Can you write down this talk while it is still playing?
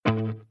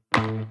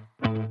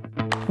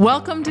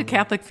Welcome to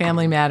Catholic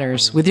Family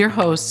Matters with your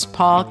hosts,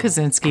 Paul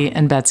Kaczynski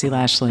and Betsy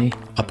Lashley.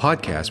 A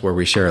podcast where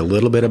we share a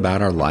little bit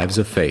about our lives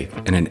of faith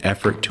in an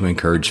effort to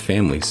encourage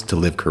families to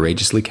live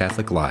courageously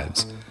Catholic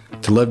lives,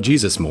 to love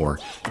Jesus more,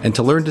 and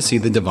to learn to see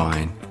the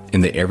divine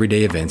in the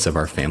everyday events of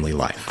our family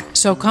life.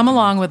 So come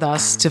along with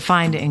us to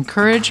find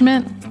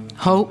encouragement,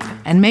 hope,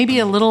 and maybe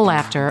a little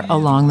laughter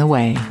along the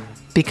way.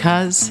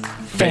 Because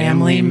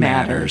family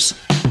matters.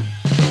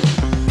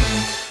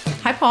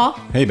 Hi, Paul.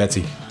 Hey,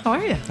 Betsy. How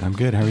are you? I'm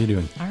good. How are you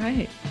doing? All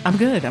right. I'm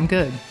good.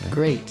 Yeah.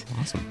 Great.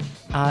 Awesome.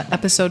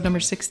 Episode number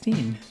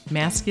 16,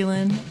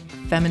 Masculine,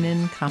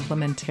 Feminine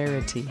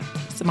Complementarity.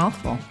 It's a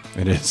mouthful.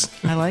 It is.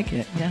 I like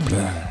it,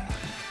 yeah.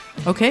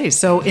 Okay,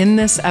 so in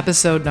this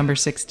episode number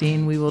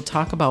 16, we will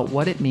talk about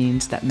what it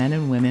means that men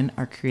and women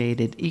are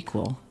created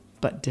equal,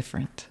 but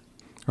different.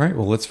 All right,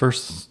 well, let's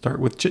first start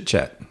with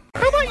chit-chat.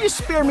 How about you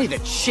spare me the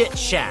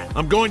chit-chat?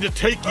 I'm going to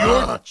take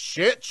your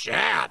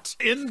chit-chat.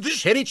 in this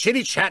Chitty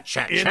chat.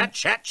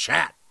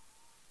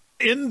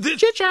 in this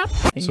Chit-chat.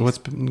 So what's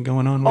been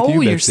going on with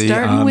you, you're Betsy?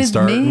 starting I'm with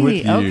starting me.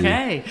 with you.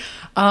 Okay.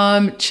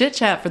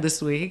 Chit-chat for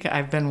this week.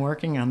 I've been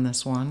working on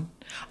this one.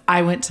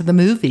 I went to the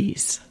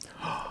movies.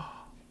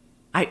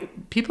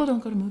 People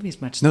don't go to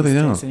movies much No, these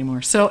they days don't.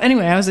 anymore. So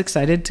anyway, I was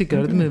excited to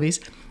go to the movies.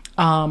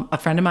 A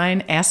friend of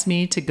mine asked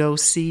me to go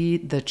see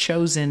the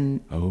Chosen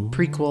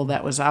prequel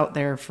that was out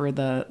there for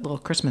the little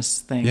Christmas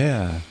thing.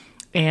 Yeah.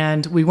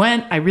 And we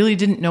went. I really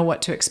didn't know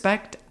what to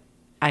expect.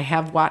 I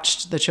have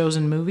watched the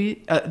Chosen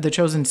movie, the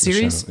Chosen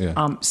series, show,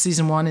 yeah.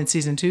 season 1 and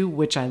season 2,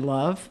 which I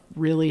love.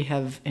 Really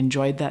have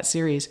enjoyed that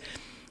series.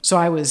 So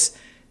I was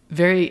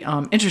very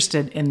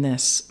interested in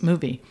this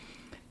movie,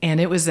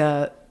 and it was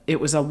a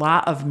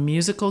lot of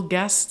musical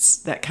guests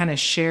that kind of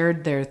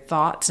shared their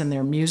thoughts and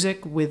their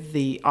music with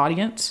the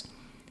audience.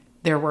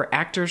 There were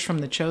actors from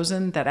The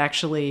Chosen that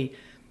actually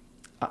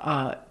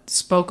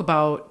spoke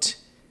about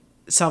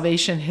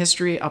salvation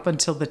history up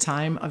until the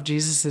time of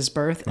Jesus'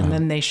 birth. And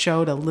then they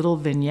showed a little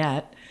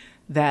vignette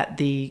that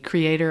the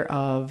creator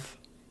of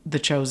The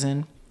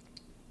Chosen,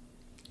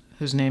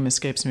 whose name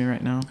escapes me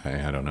right now.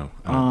 I don't know.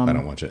 I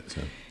don't watch it, so.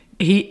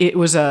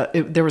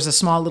 There was a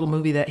small little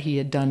movie that he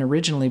had done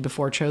originally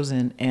before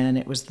Chosen, and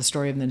it was the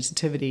story of the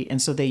Nativity.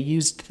 And so they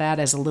used that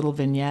as a little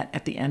vignette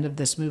at the end of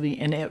this movie,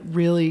 and it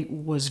really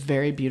was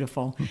very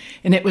beautiful.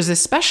 And it was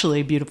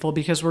especially beautiful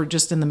because we're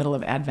just in the middle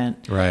of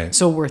Advent. Right.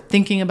 So we're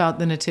thinking about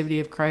the Nativity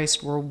of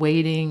Christ. We're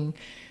waiting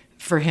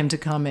for him to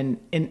come,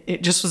 and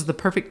it just was the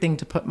perfect thing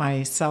to put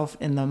myself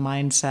in the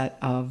mindset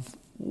of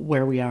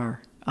where we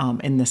are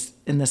in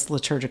this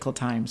liturgical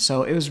time.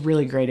 So it was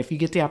really great. If you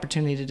get the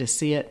opportunity to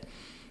see it,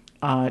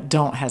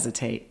 don't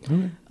hesitate.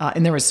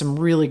 And there was some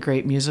really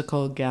great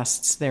musical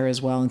guests there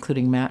as well,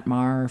 including Matt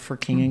Maher for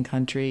King and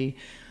Country.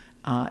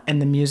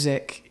 And the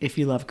music, if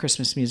you love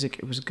Christmas music,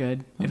 it was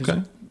good. It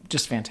was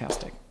just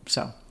fantastic.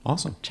 So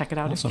Awesome. check it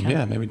out. Awesome. If you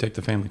can. Yeah, maybe take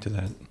the family to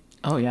that.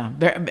 Oh, yeah.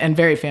 And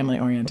very family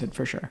oriented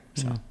for sure.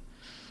 So,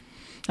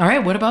 all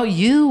right. What about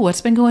you? What's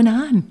been going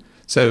on?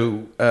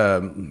 So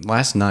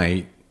last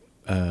night,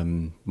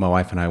 my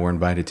wife and I were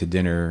invited to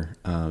dinner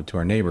to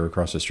our neighbor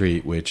across the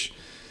street, which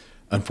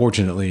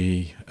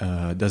unfortunately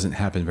doesn't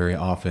happen very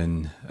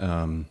often.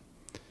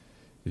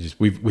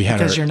 We had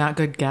Because you're not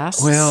good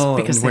guests? Well,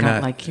 because they we're don't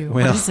not- like you?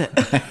 well- What is it?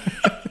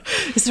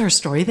 Is there a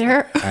story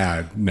there?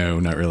 No,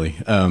 not really.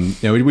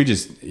 We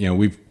just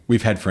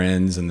we've had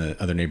friends in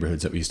the other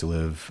neighborhoods that we used to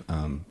live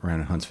around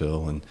in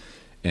Huntsville,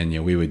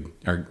 and we would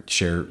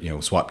share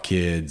swap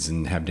kids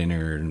and have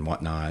dinner and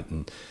whatnot,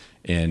 and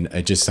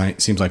it just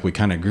seems like we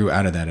kind of grew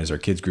out of that as our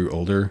kids grew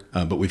older,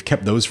 but we've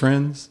kept those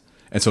friends.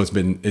 And so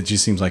it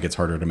just seems like it's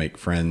harder to make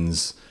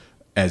friends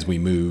as we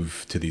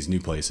move to these new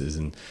places.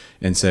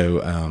 And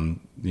so,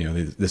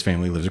 this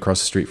family lives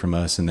across the street from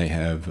us, and they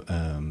have,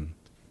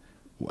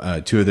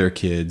 2 of their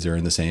kids are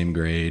in the same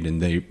grade,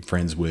 and they're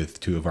friends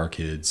with 2 of our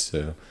kids.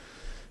 So,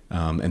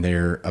 and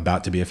they're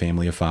about to be a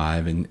family of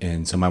 5.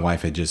 And so my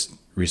wife had just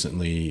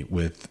recently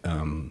with,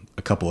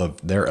 a couple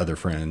of their other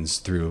friends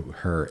threw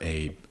her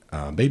a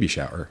baby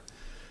shower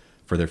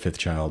for their 5th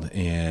child.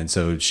 And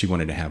so she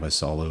wanted to have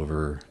us all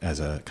over as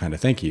a kind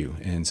of thank you.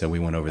 And so we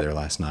went over there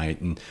last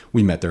night, and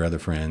we met their other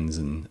friends,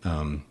 and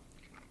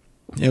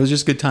it was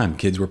just a good time.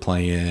 Kids were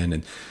playing,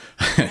 and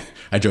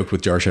I joked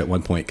with Jarsha at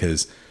one point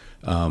because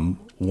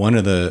one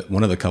of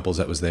the couples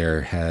that was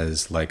there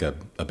has like a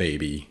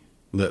baby,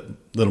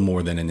 little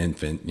more than an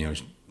infant.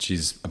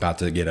 She's about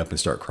to get up and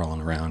start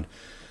crawling around.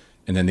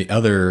 And then the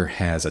other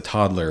has a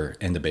toddler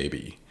and a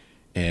baby.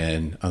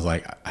 And I was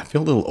like, I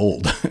feel a little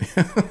old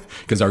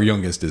because our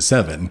youngest is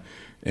 7.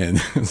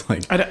 And it's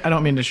like, I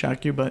don't mean to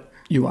shock you, but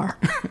you are.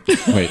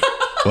 wait,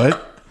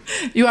 what?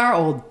 You are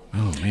old.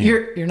 Oh, man.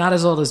 You're not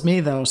as old as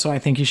me, though, so I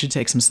think you should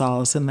take some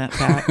solace in that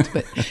fact.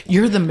 But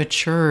you're the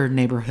mature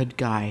neighborhood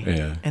guy.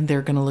 Yeah. And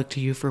they're going to look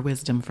to you for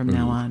wisdom from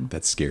now on.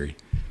 That's scary.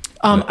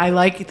 I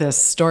like this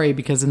story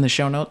because in the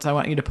show notes, I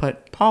want you to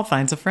put, Paul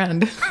finds a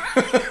friend.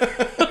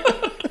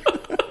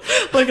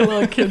 Like a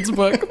little kid's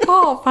book.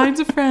 Paul finds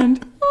a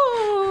friend.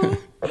 Oh.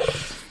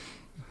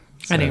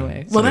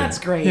 Anyway, well, that's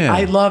great. Yeah.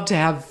 I love to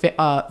have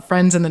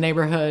friends in the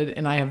neighborhood,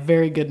 and I have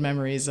very good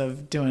memories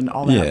of doing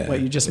all that,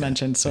 what you just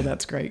mentioned. So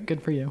that's great.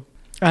 Good for you.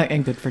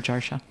 And good for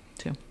Jarsha,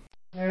 too.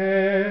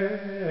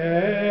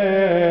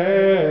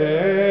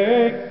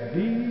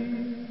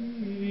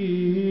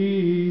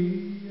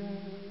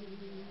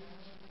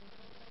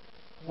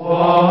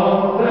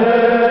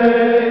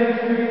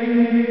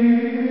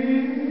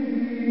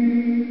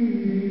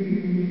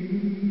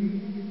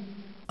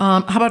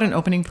 How about an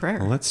opening prayer?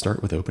 Well, let's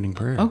start with opening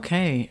prayer.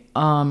 Okay.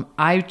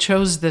 I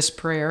chose this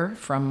prayer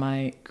from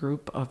my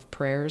group of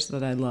prayers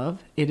that I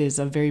love. It is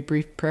a very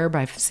brief prayer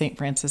by St.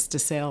 Francis de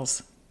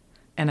Sales,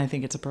 and I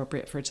think it's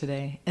appropriate for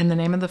today. In the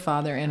name of the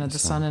Father, and of the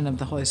Son, and of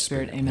the Holy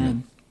Spirit,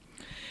 amen.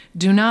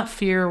 Do not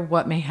fear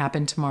what may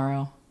happen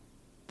tomorrow.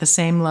 The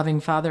same loving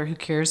Father who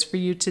cares for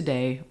you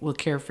today will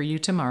care for you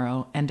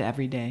tomorrow and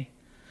every day.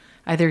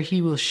 Either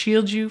he will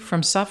shield you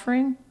from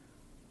suffering,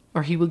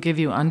 or he will give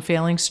you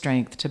unfailing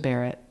strength to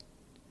bear it.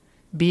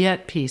 Be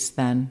at peace,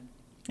 then,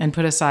 and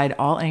put aside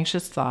all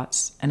anxious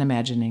thoughts and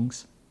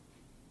imaginings.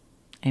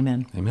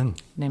 Amen. Amen. In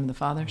the name of the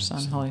Father,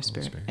 Son, Holy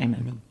Spirit.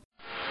 Amen.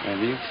 Have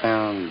you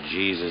found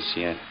Jesus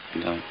yet,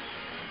 Doug?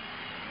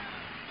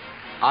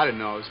 I didn't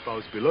know I was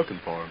supposed to be looking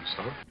for him,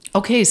 sir.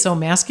 Okay, so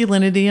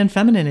masculinity and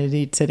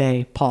femininity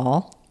today,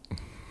 Paul.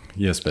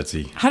 Yes,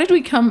 Betsy. How did we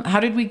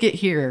get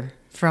here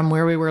from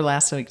where we were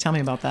last week? Tell me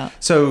about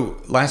that.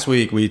 So last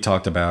week we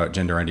talked about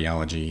gender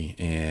ideology,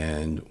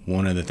 and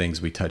one of the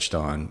things we touched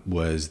on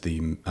was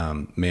the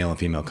male and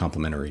female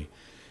complementary.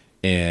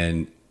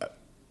 And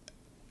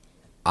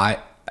I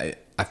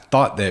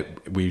thought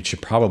that we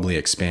should probably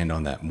expand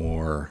on that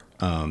more.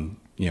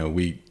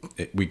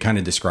 We kind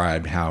of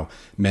described how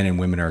men and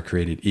women are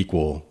created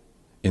equal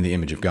in the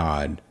image of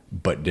God,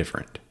 but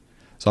different.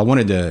 So I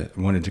wanted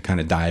to kind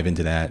of dive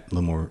into that a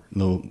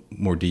little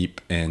more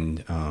deep,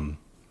 and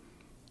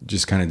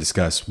just kind of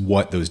discuss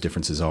what those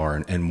differences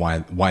are and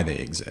why they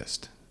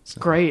exist. So,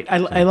 Great.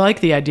 I like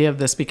the idea of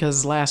this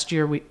because last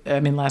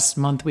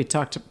month we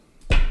talked,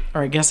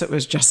 or I guess it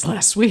was just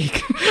last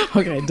week.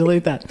 Okay,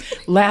 delete that.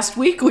 Last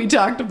week we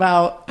talked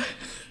about,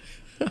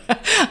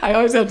 I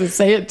always have to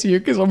say it to you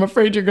because I'm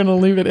afraid you're going to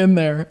leave it in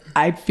there.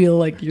 I feel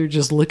like you're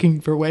just looking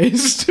for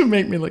ways to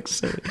make me look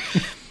silly.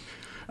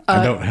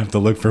 I don't have to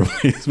look for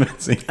ways,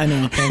 Betsy. I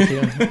know, thank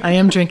you. I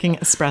am drinking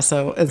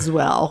espresso as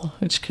well,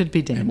 which could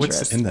be dangerous.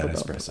 What's in that for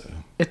both. espresso?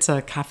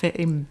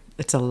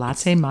 It's a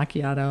latte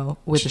macchiato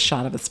with a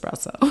shot of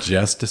espresso.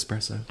 Just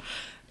espresso?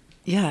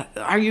 Yeah,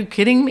 are you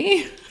kidding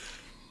me?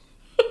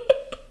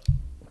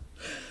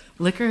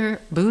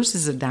 Booze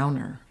is a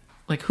downer.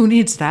 Like, who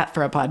needs that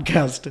for a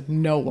podcast?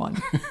 No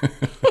one.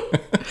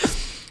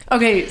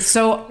 Okay,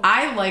 so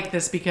I like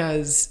this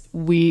because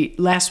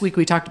last week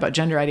we talked about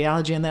gender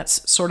ideology, and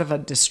that's sort of a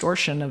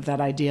distortion of that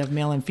idea of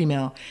male and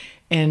female.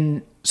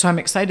 And so I'm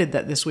excited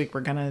that this week we're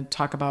going to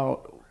talk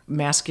about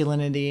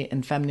masculinity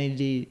and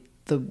femininity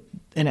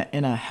in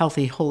a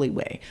healthy, holy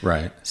way.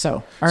 Right.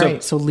 So,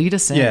 right, so lead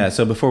us in. Yeah,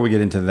 so before we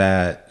get into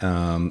that,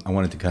 I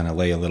wanted to kind of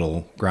lay a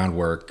little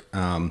groundwork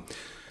or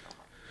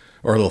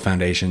a little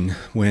foundation.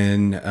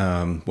 When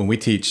we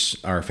teach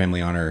our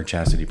Family Honor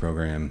Chastity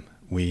program,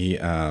 we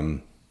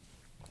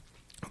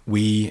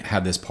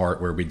have this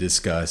part where we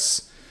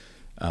discuss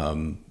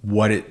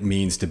what it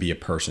means to be a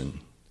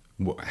person,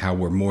 how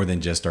we're more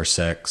than just our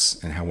sex,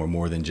 and how we're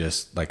more than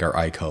just like our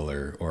eye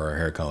color or our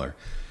hair color.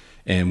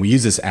 And we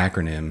use this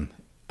acronym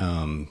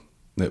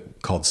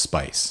called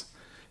SPICE.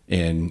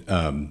 And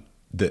I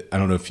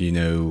don't know if you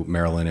know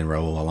Marilyn and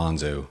Raul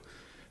Alonso,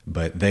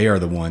 but they are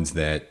the ones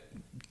that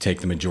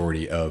take the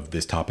majority of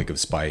this topic of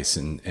SPICE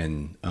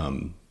and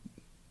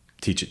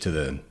teach it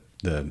to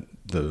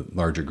the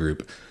larger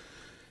group.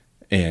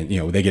 And,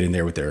 they get in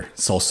there with their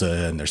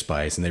salsa and their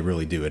spice, and they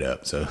really do it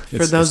up. So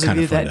for those of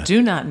you that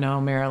do not know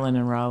Marilyn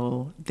and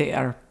Raul, they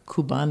are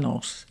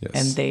Cubanos, yes,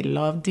 and they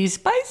love the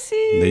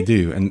spicy. They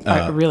do. And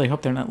I really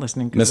hope they're not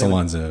listening. Miss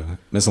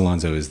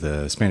Alonso is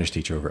the Spanish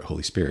teacher over at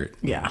Holy Spirit.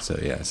 Yeah. So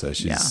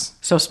she's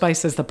So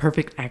SPICE is the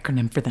perfect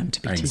acronym for them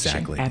to be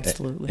exactly teaching.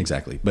 Absolutely.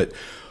 Exactly. But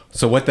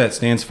so what that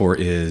stands for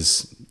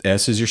is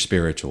S is your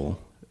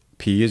spiritual,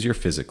 P is your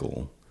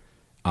physical,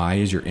 I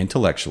is your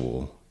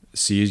intellectual,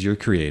 C is your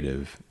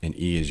creative, and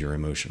E is your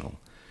emotional.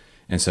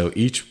 And so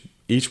each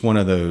one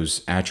of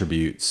those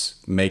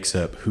attributes makes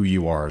up who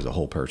you are as a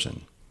whole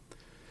person.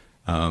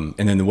 And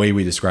then the way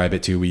we describe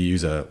it too, we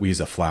use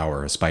a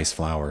flower, a spice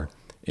flower,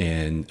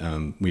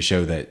 and we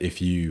show that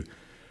if you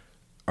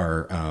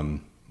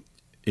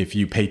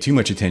pay too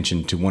much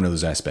attention to one of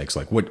those aspects,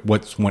 like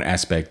what's one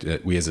aspect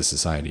that we as a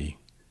society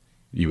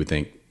you would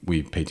think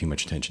we pay too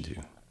much attention to?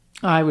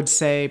 I would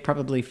say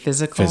probably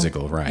physical.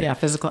 Physical, right. Yeah,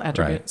 physical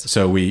attributes. Right.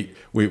 So we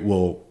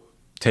will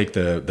take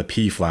the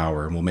pea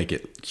flower and we'll make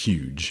it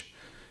huge.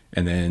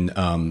 And then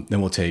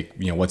we'll take,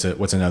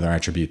 what's another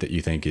attribute that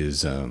you think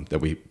is that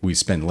we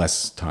spend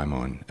less time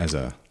on as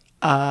a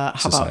how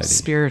society? about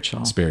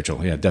spiritual?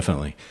 Spiritual, yeah,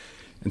 definitely.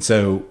 And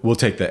so we'll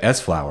take the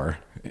S flower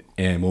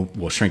and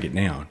we'll shrink it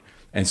down.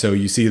 And so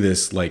you see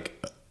this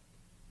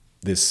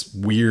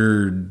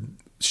weird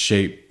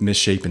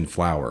misshapen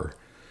flower,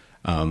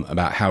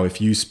 about how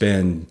if you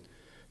spend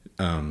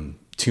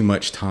too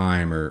much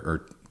time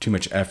or too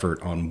much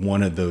effort on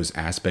one of those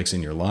aspects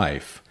in your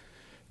life,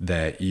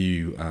 that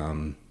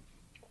you're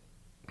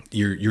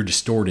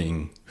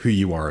distorting who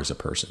you are as a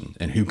person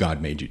and who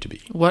God made you to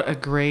be. What a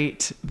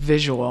great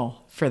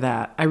visual for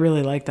that. I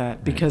really like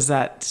that because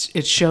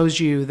it shows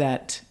you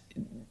that.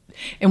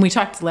 And we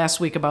talked last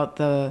week about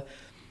the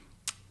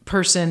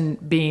person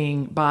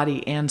being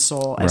body and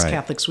soul. As Right.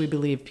 Catholics, we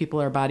believe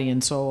people are body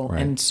and soul.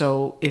 Right. And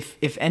so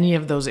if any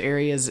of those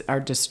areas are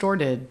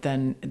distorted,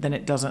 then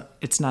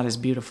it's not as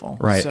beautiful.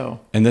 Right.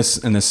 So And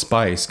this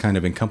spice kind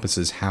of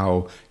encompasses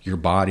how your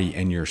body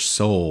and your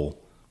soul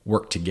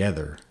work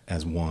together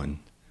as one.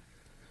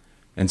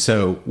 And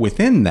so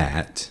within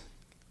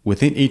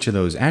each of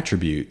those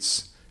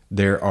attributes,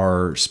 there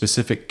are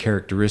specific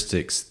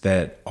characteristics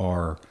that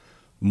are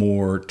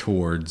more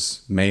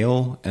towards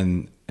male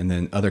and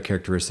then other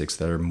characteristics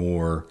that are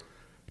more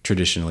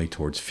traditionally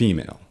towards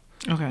female.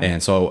 Okay.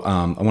 And so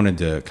I wanted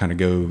to kind of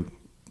go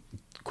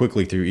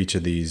quickly through each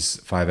of these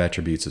 5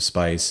 attributes of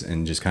spice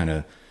and just kind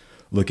of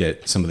look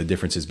at some of the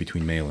differences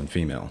between male and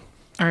female.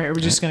 all right,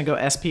 we're just going to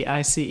go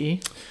SPICE.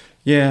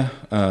 Yeah,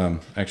 I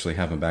actually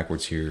have them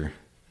backwards here.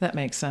 That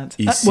makes sense.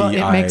 ECIPS. Well,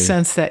 it makes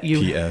sense that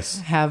you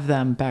have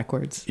them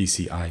backwards.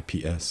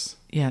 ECIPS.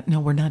 Yeah, no,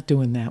 we're not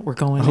doing that. We're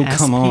going Oh,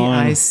 come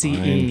on.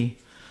 SPICE.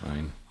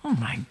 Fine. Oh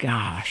my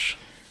gosh.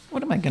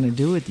 What am I going to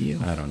do with you?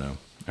 I don't know.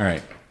 All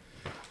right.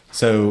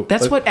 So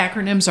That's what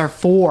acronyms are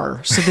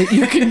for, so that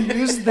you can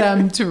use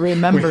them to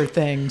remember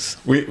things.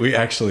 we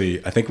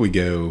actually, I think we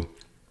go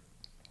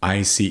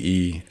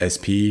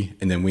ICESP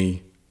and then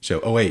we show,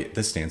 oh wait,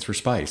 this stands for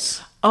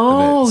spice.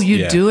 Oh, you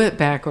Yeah. do it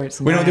backwards.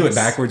 We don't do it Nice.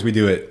 backwards. We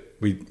do it.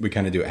 We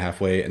kind of do it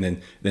halfway,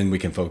 and then we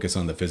can focus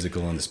on the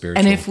physical and the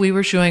spiritual. And if we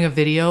were showing a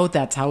video,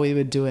 that's how we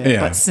would do it. Yeah,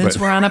 but since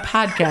but- we're on a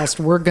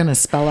podcast, we're going to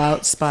spell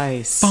out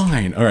spice.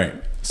 Fine. All right.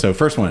 So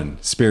first one,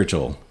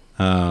 spiritual.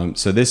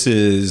 So this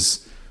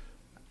is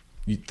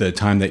the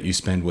time that you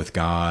spend with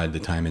God, the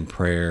time in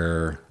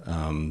prayer,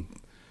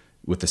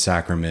 with the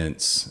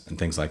sacraments and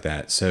things like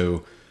that.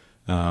 So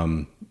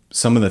some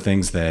of the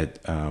things that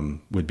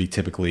would be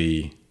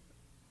typically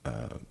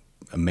a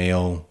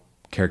male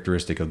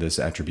characteristic of this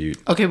attribute.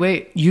 Okay,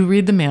 wait. You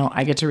read the male.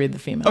 I get to read the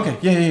female. Okay.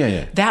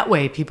 Yeah. That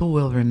way people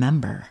will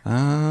remember.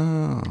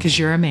 Oh. Because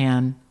you're a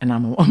man and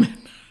I'm a woman.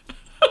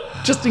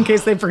 Just in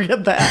case they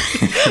forget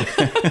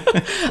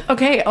that.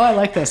 Okay. Oh, I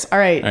like this. All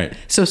right. All right.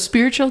 So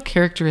spiritual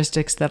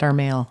characteristics that are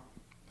male.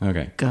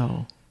 Okay.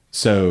 Go.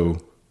 So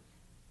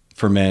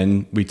for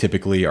men, we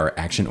typically are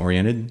action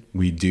oriented.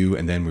 We do,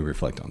 and then we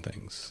reflect on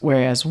things.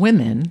 Whereas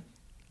women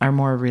are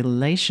more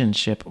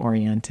relationship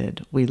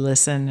oriented. We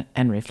listen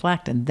and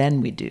reflect and then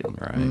we do.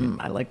 Right.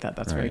 I like that.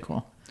 That's very Right.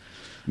 cool.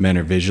 Men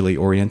are visually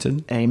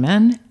oriented.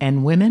 Amen.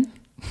 And women,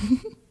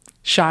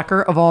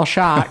 shocker of all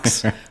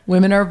shocks,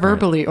 women are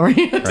verbally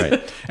oriented.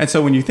 Right. And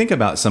so when you think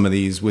about some of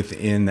these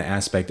within the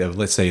aspect of,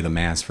 let's say, the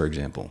Mass, for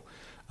example,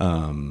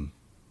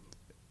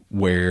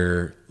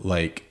 where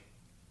the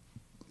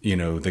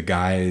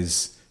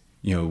guys,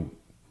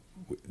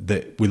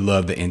 that we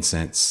love the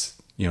incense,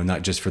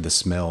 not just for the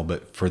smell,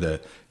 but for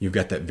you've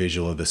got that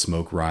visual of the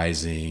smoke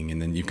rising,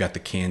 and then you've got the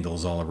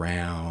candles all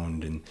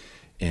around and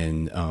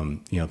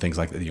things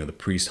like that. The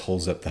priest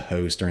holds up the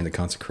host during the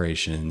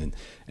consecration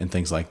and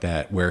things like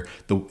that, where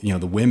the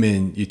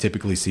women, you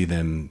typically see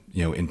them,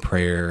 in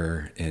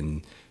prayer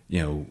and,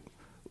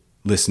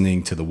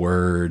 listening to the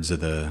words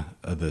of the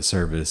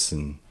service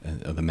and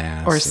of the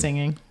Mass Or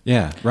singing.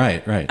 Yeah.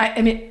 Right.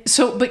 I mean,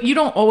 but you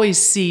don't always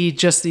see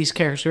just these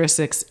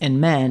characteristics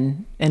in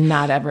men and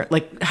not ever,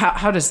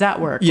 how does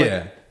that work?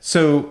 Yeah.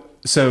 So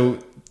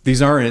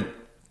these aren't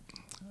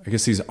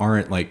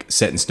like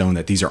set in stone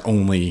that these are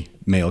only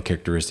male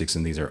characteristics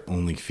and these are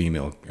only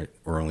female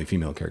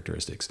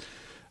characteristics.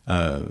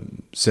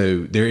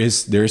 So there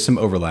is some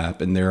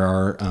overlap, and there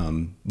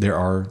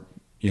are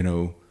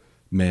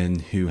men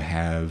who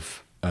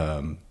have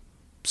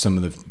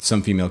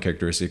some female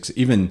characteristics.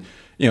 Even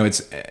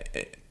it's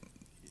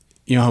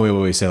how we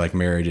always say like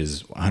marriage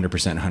is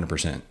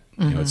 100%,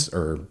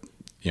 100%.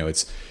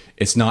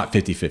 It's not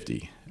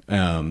 50-50.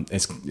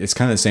 It's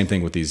kind of the same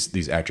thing with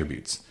these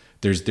attributes.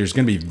 There's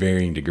going to be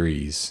varying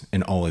degrees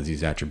in all of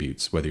these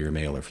attributes, whether you're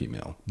male or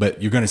female,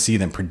 but you're going to see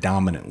them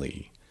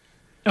predominantly.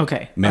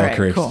 Okay. Male, All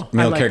right, cool. I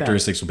male like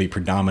characteristics will be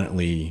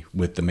predominantly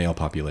with the male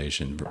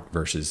population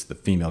versus the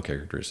female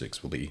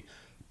characteristics will be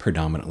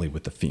predominantly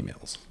with the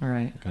females. that. All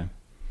right. Okay.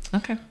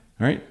 Okay.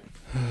 All right.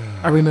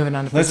 Are we moving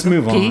on to Let's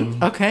physical?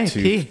 move on. Okay.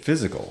 To P.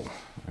 physical.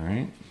 All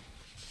right.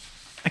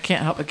 I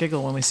can't help but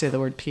giggle when we say the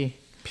word pea.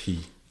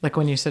 P. Like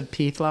when you said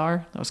pea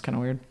flower, that was kind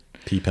of weird.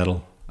 Pea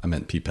petal. I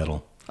meant pea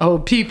petal. Oh,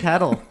 pea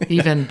petal.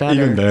 Even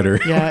better. Even better.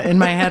 Yeah. In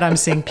my head, I'm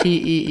saying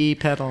P-E-E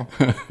pedal.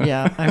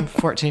 Yeah. I'm a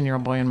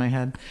 14-year-old boy in my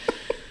head.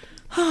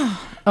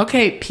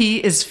 Okay.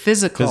 P is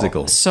physical.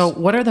 Physical. So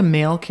what are the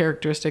male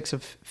characteristics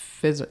of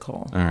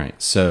physical? All right.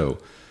 So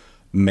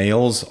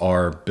males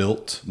are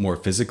built more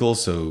physical.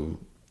 So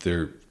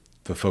the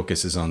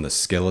focus is on the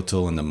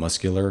skeletal and the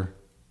muscular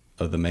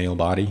of the male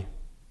body.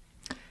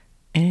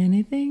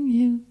 Anything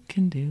you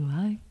can do,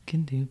 I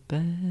can do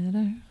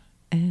better.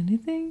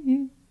 Anything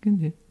you can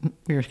do.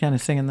 We were kind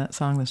of singing that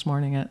song this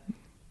morning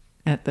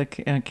at the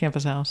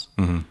campus house.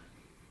 Mm-hmm.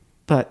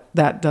 But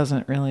that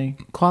doesn't really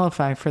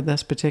qualify for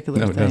this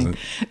particular thing. Doesn't.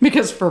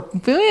 Because for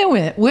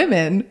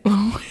women,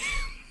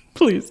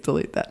 please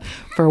delete that.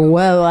 For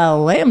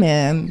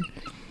women.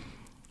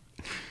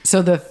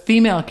 So the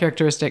female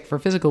characteristic for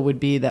physical would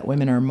be that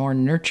women are more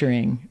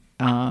nurturing.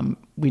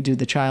 We do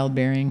the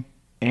childbearing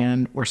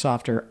and we're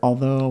softer,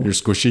 although... You're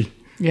squishy?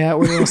 Yeah,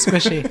 we're a little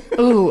squishy.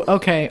 Ooh,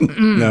 okay.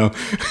 No,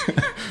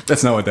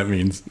 that's not what that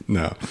means.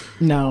 No.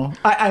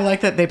 I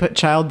like that they put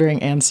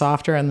childbearing and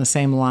softer on the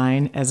same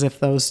line, as if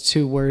those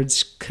two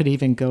words could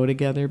even go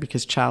together,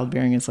 because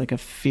childbearing is like a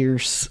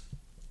fierce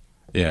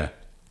thing.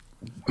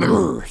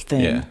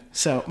 Yeah.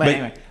 So, but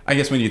anyway. I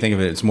guess when you think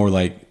of it, it's more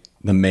like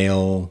the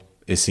male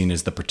is seen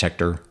as the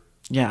protector.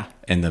 Yeah.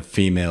 And the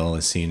female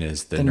is seen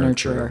as the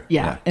nurturer.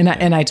 Yeah.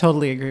 And I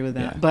totally agree with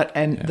that.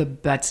 Yeah. The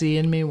Betsy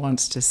in me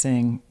wants to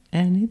sing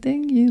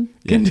anything you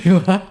can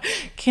do.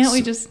 Can't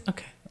we just...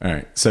 Okay. All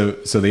right. So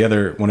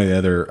one of the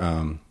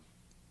other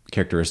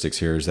characteristics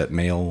here is that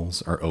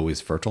males are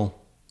always fertile.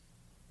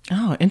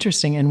 Oh,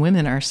 interesting. And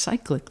women are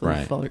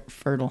cyclically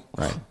fertile.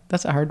 Right.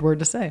 That's a hard word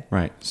to say.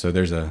 Right. So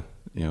there's the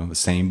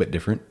same but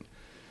different.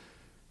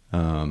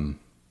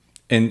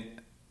 And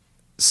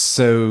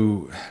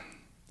so,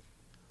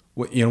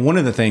 one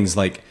of the things,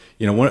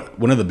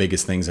 one of the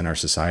biggest things in our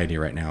society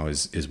right now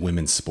is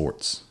women's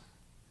sports.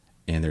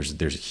 And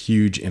there's a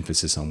huge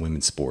emphasis on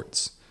women's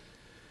sports.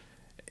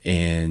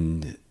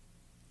 And,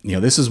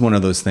 this is one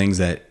of those things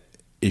that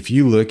if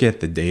you look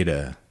at the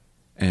data,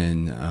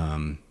 and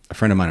a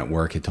friend of mine at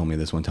work had told me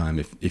this one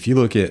time, if you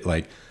look at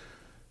like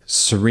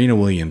Serena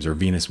Williams or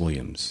Venus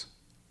Williams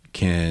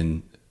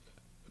can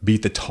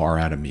beat the tar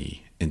out of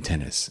me in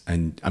tennis.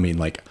 And I mean,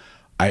 like,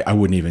 I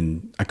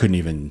couldn't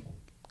even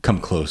come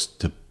close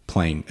to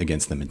playing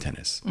against them in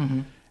tennis.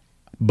 Mm-hmm.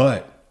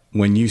 But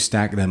when you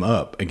stack them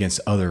up against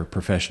other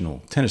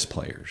professional tennis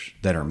players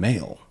that are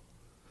male,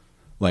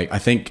 like I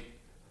think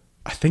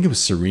it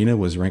was Serena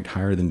was ranked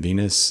higher than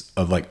Venus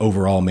of like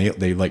overall male.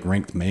 They like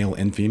ranked male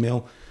and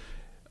female.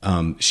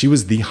 She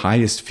was the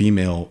highest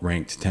female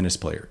ranked tennis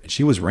player, and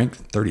she was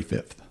ranked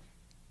 35th.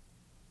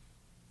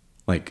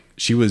 Like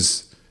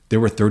there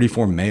were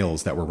 34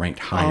 males that were ranked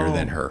higher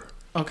than her.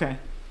 Okay.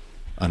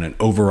 On an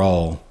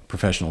overall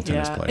professional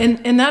tennis player.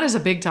 And that is a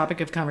big topic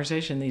of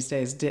conversation these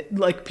days.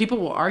 People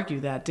will argue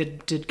that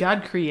did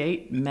God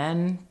create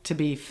men to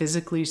be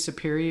physically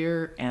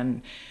superior?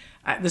 And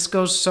this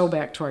goes so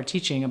back to our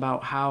teaching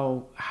about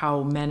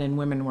how men and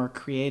women were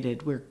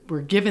created.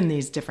 We're given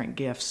these different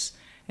gifts,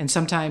 and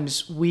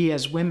sometimes we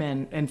as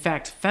women, in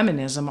fact,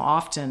 feminism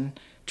often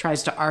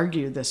tries to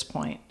argue this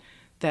point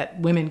that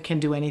women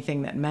can do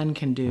anything that men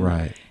can do.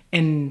 Right.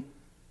 And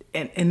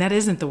that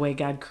isn't the way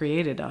God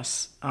created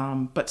us.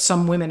 But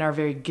some women are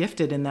very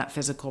gifted in that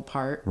physical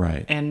part.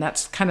 Right. And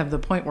that's kind of the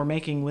point we're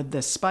making with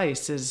this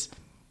spice is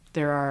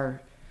there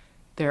are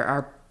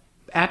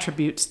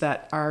attributes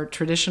that are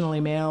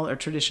traditionally male or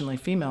traditionally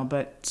female,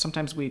 but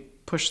sometimes we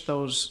push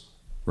those,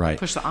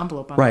 push the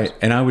envelope on those.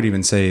 And I would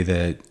even say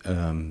that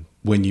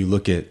when you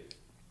look at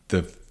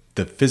the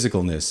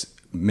physicalness,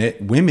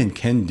 women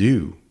can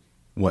do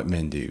what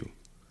men do,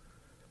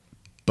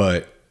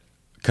 but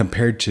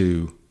compared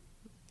to...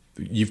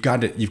 You've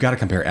got to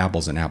compare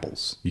apples and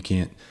apples. You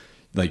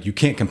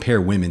can't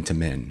compare women to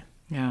men.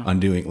 Yeah. On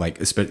doing like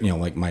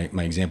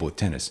my example with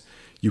tennis.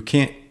 You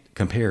can't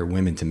compare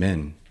women to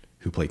men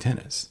who play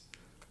tennis.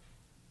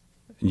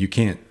 You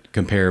can't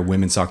compare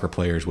women's soccer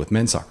players with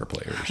men's soccer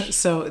players.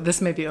 So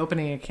this may be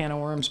opening a can of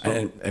worms,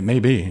 but it may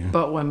be.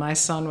 But when my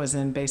son was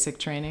in basic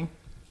training,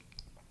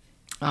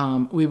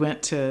 we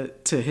went to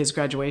his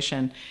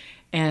graduation,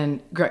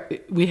 and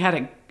we had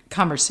a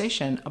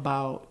conversation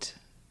about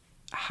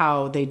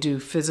how they do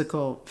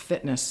physical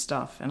fitness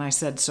stuff. And I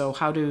said, so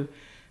how do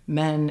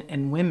men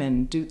and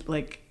women do,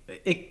 like,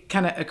 it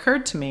kind of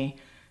occurred to me,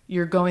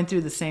 you're going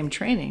through the same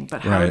training,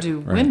 but how do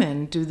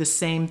women do the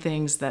same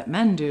things that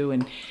men do?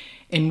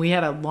 And we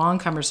had a long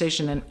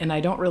conversation, and I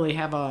don't really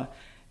have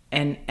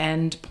an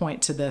end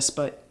point to this,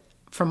 but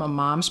from a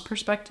mom's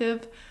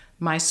perspective,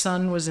 my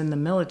son was in the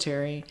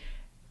military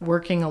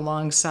working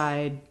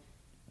alongside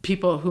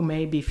people who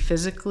may be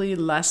physically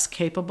less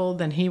capable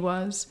than he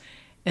was.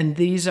 And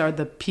these are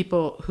the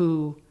people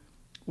who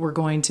were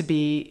going to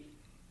be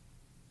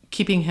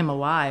keeping him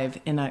alive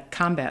in a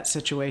combat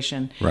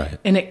situation. Right.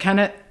 And it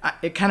kind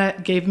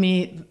of gave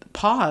me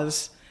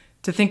pause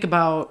to think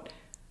about,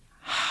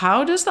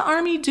 how does the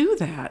Army do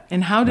that?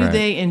 And how do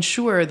they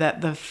ensure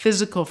that the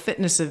physical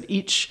fitness of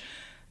each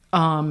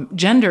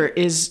gender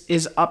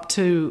is up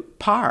to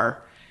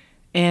par?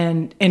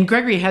 And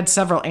Gregory had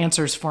several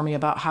answers for me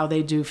about how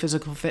they do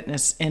physical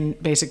fitness in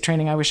basic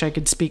training. I wish I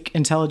could speak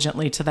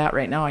intelligently to that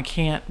right now. I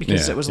can't,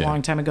 because it was a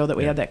long time ago that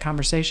we had that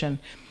conversation.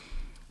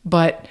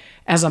 But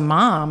as a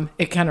mom,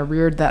 it kind of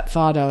reared that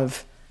thought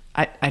of,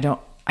 I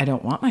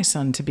don't want my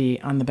son to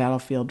be on the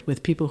battlefield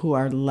with people who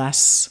are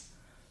less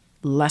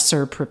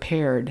lesser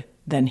prepared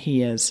than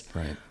he is.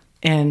 Right.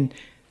 And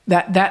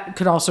that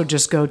could also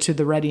just go to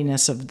the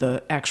readiness of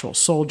the actual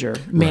soldier,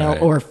 male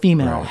Right. or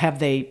female. Right. Have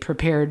they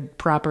prepared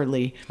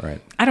properly?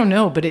 Right. I don't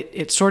know, but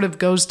it sort of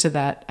goes to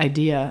that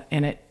idea,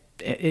 and it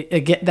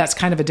again, that's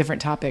kind of a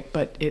different topic,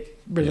 but it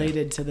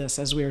related to this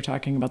as we were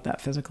talking about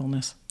that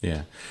physicalness.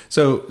 Yeah.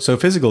 So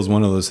physical is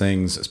one of those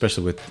things,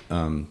 especially with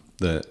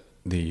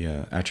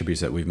the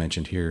attributes that we've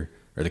mentioned here,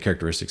 or the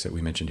characteristics that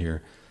we mentioned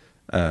here,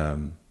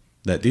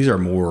 that these are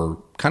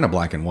more kind of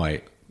black and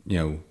white,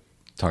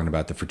 talking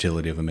about the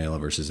fertility of a male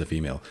versus a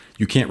female.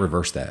 You can't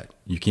reverse that.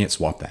 You can't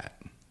swap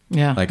that.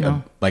 Yeah.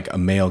 Like a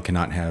male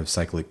cannot have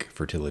cyclic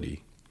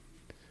fertility.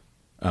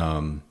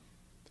 And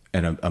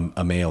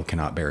a male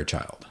cannot bear a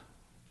child.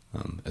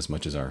 As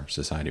much as our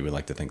society would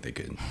like to think they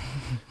could.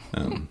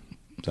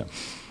 So.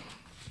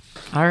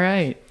 All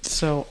right.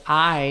 So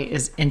I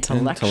is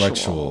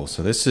intellectual.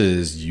 So this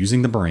is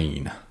using the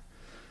brain.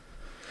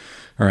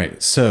 All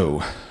right.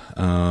 So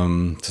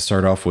to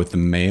start off with, the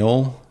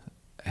male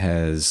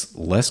has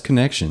less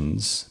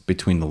connections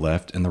between the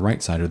left and the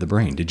right side of the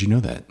brain. Did you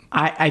know that?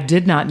 I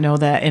did not know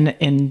that.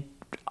 And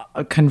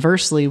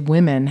conversely,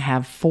 women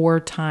have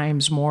 4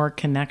 times more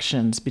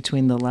connections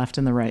between the left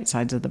and the right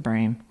sides of the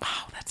brain.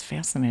 Wow, that's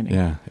fascinating.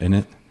 Yeah, isn't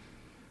it?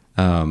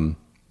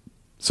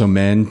 So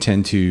men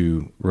tend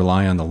to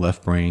rely on the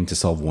left brain to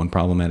solve one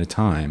problem at a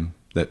time,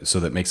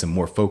 that makes them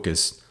more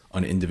focused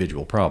on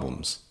individual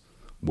problems.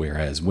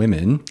 Whereas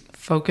women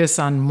focus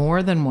on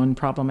more than one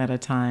problem at a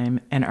time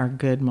and are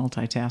good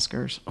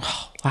multitaskers.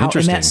 Oh, wow.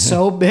 Interesting, And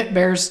that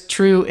bears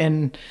true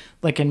in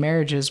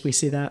marriages. We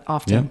see that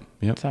often.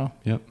 Yep. So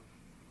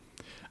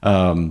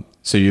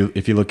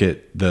if you look at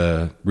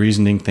the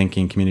reasoning,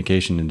 thinking,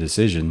 communication, and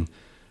decision,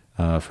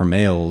 for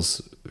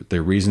males,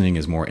 their reasoning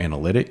is more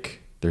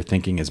analytic. Their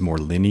thinking is more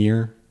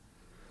linear.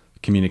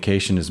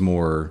 Communication is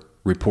more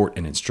report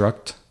and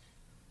instruct.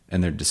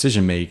 And their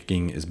decision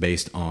making is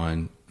based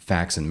on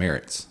facts and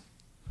merits.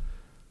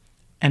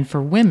 And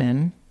for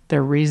women,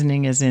 their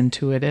reasoning is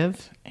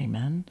intuitive.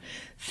 Amen.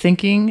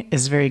 Thinking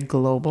is very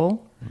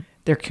global.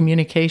 Their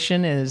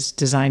communication is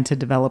designed to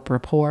develop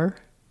rapport,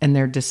 and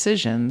their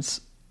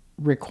decisions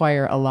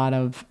require a lot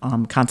of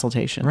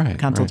consultation. Right,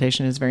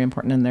 Consultation is very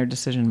important in their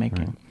decision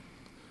making. Right.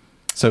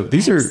 So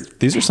these are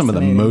some of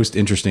the most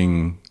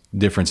interesting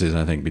differences,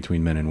 I think,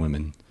 between men and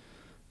women.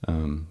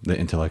 The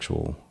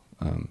intellectual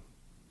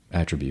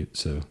attribute.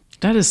 So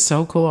that is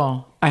so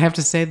cool. I have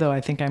to say, though,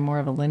 I think I'm more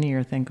of a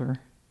linear thinker.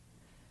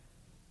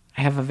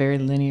 I have a very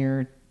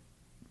linear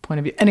point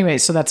of view. Anyway,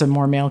 so that's a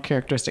more male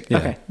characteristic. Yeah.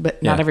 Okay,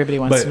 but not everybody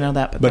wants to know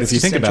that. But if that's you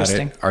just think about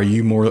interesting. it, are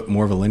you more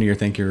of a linear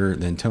thinker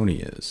than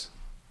Tony is?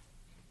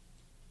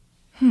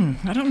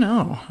 I don't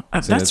know.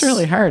 That's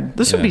really hard.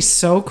 This would be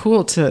so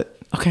cool to...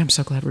 Okay, I'm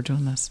so glad we're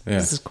doing this. Yeah.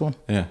 This is cool.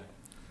 Yeah.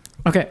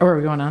 Okay, or are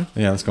we going on?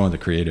 Yeah, let's go into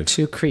creative.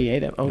 To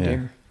creative. Oh,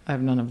 dear. I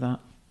have none of that.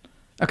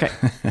 Okay.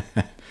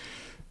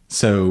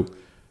 So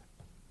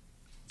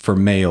for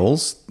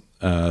males,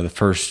 the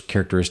first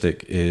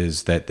characteristic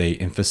is that they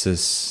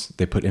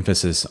put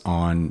emphasis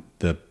on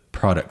the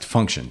product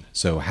function.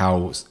 So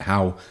how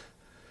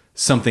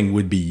something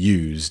would be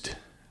used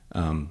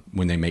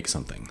when they make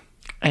something.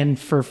 And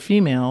for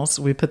females,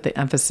 we put the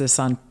emphasis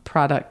on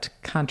product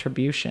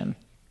contribution.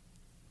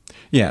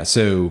 Yeah,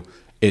 so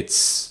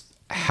it's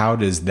how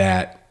does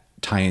that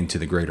tie into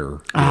the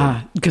greater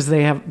good?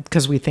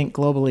 Because we think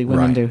globally,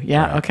 women do.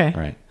 Yeah,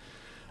 okay.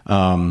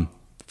 Right.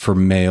 For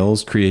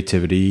males,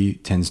 creativity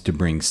tends to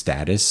bring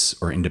status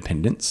or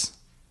independence.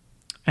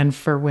 And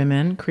for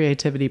women,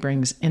 creativity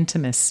brings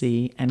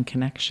intimacy and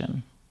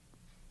connection.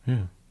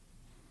 Yeah.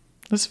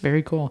 That's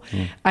very cool.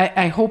 Yeah.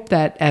 I hope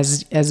that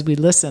as we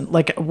listen,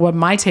 like what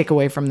my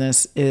takeaway from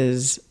this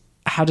is,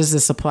 how does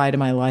this apply to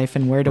my life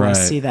and where do I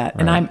see that?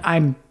 And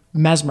I'm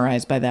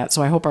mesmerized by that.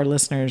 So I hope our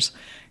listeners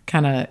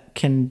kind of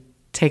can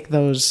take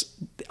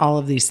all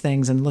of these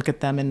things and look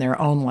at them in their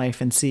own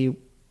life and see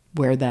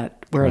where it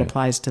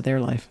applies to their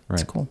life.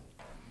 It's cool.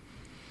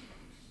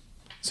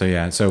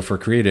 So for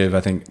creative, I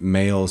think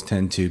males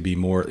tend to be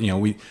more,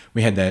 we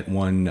had that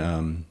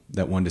one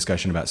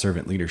discussion about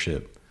servant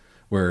leadership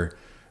where,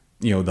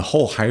 the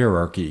whole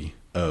hierarchy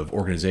of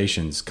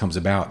organizations comes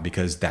about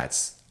because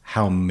that's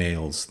how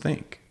males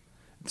think.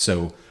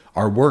 So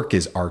our work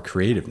is our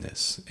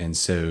creativeness. And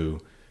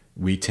so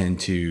we tend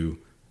to,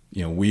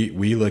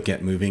 we look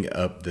at moving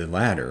up the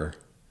ladder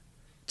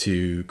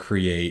to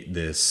create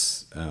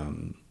this,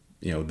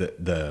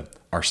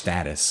 our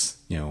status,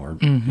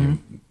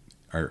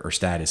 our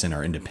status and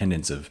our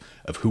independence of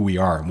who we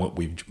are and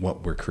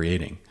what we're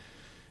creating.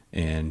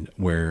 And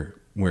where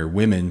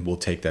women will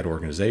take that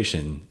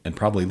organization and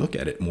probably look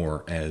at it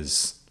more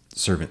as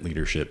servant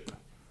leadership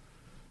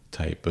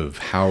type of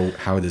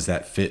how does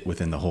that fit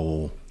within the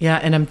whole. Yeah.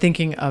 And I'm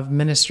thinking of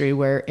ministry,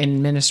 where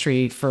in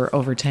ministry for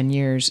over 10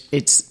 years,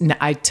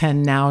 I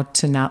tend now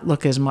to not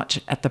look as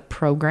much at the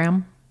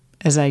program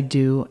as I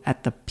do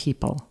at the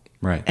people.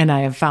 Right. And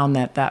I have found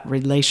that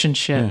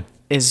relationship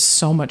is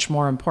so much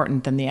more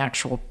important than the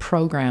actual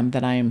program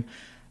that I'm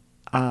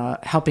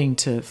helping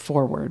to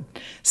forward.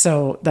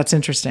 So that's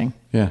interesting.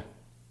 Yeah.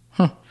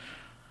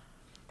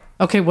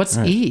 Okay, what's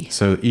E?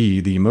 So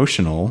E, the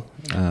emotional.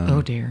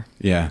 Oh dear.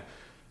 Yeah.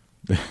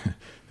 This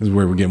is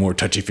where we get more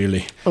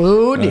touchy-feely.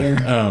 Oh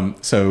dear.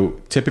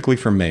 So typically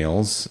for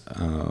males,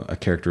 a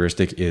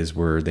characteristic is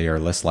where they are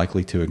less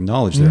likely to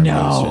acknowledge their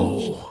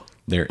emotions.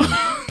 They're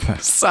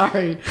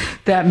Sorry,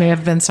 that may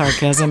have been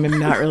sarcasm. I'm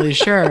not really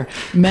sure.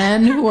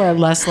 Men who are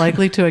less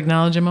likely to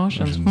acknowledge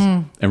emotions.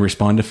 and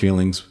respond to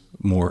feelings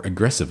more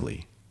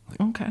aggressively.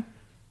 Okay.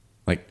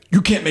 Like,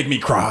 you can't make me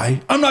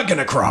cry. I'm not going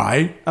to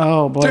cry.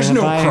 Oh boy, There's have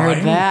no I crying.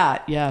 heard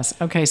that. Yes.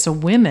 Okay, so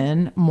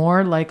women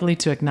more likely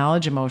to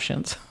acknowledge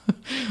emotions,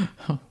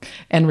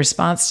 and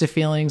response to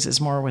feelings is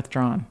more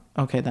withdrawn.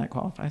 Okay, that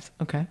qualifies.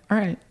 Okay, all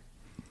right.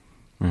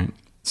 Right.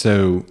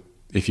 So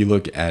if you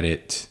look at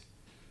it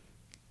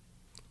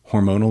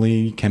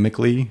hormonally,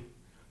 chemically,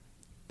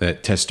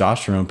 that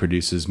testosterone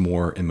produces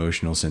more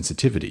emotional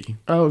sensitivity.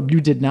 Oh, you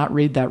did not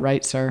read that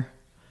right, sir.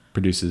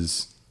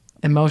 Produces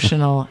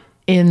Emotional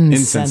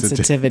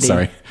insensitivity.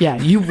 Sorry. Yeah,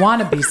 you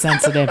want to be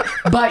sensitive,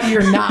 but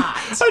you're not.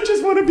 I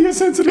just want to be a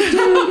sensitive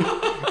dude.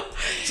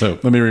 So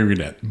let me reread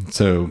that.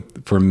 So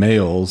for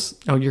males,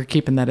 Oh, you're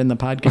keeping that in the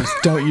podcast.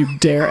 Don't you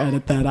dare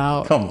edit that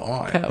out. come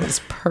on. That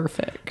was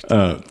perfect.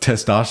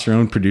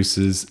 Testosterone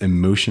produces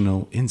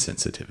emotional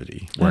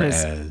insensitivity, That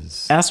is-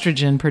 whereas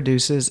Estrogen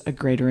produces a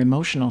greater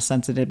emotional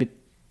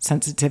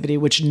sensitivity,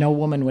 which no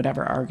woman would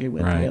ever argue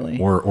with, right, really.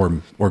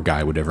 or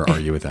guy would ever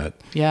argue with that.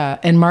 Yeah,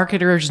 and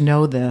marketers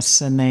know this,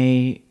 and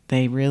they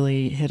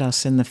really hit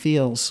us in the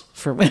feels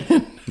for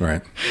women.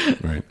 Right.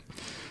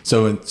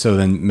 So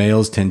then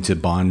males tend to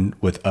bond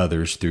with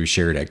others through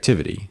shared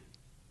activity.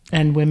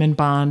 And women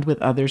bond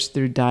with others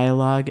through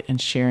dialogue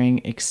and sharing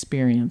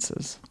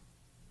experiences.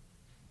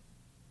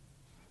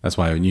 That's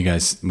why when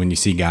you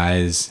see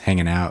guys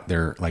hanging out,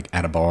 they're like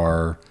at a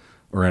bar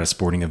or at a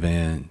sporting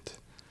event,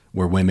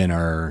 where women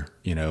are,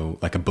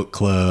 like a book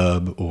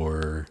club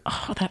or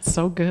Oh, that's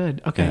so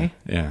good. Okay.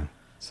 yeah.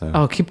 So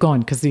Oh, keep going,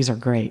 because these are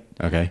great.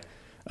 okay.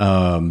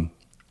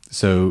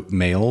 So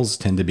males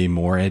tend to be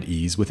more at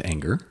ease with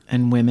anger,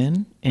 And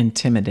women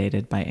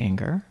intimidated by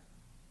anger.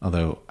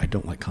 although I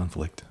don't like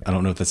conflict. I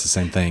don't know if that's the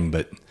same thing,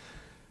 but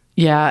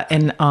Yeah,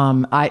 and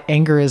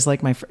anger is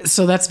like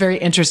so that's very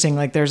interesting.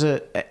 Like there's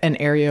an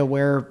area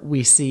where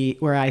I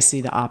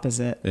see the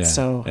opposite. Yeah,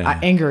 So yeah.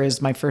 anger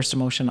is my first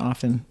emotion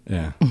often.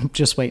 yeah.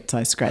 Just wait till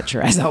I scratch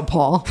your eyes out,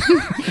 Paul.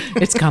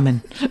 It's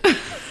coming.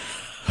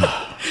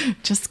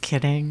 Just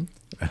kidding.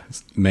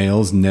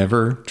 Males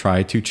never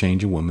try to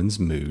change a woman's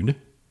mood.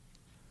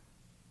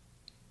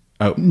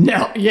 Oh,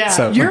 No, yeah,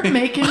 So- you're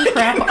making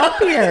crap up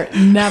here.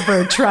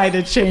 Never try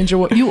to change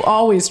you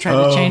always try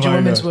to Oh change a my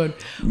woman's gosh.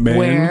 mood. Man.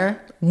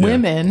 Where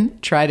women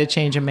try to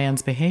change a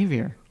man's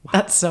behavior.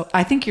 That's so.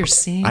 I think you're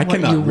seeing I what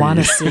cannot you want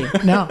to read.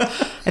 see. No,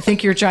 I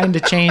think you're trying to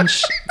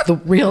change the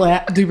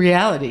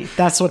reality.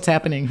 That's what's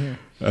happening here.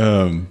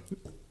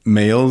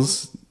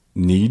 males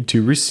need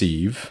to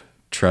receive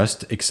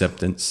trust,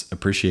 acceptance,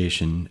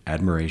 appreciation,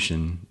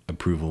 admiration,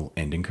 approval,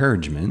 and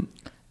encouragement.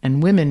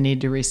 And women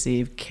need to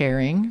receive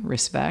caring,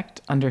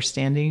 respect,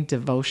 understanding,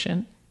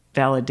 devotion,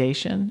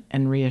 validation,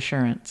 and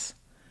reassurance.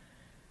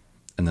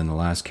 And then the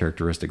last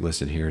characteristic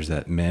listed here is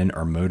that men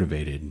are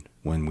motivated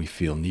when we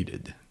feel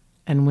needed.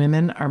 And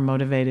women are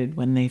motivated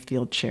when they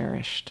feel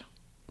cherished.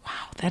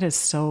 Wow, that is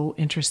so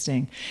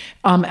interesting.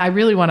 I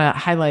really want to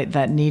highlight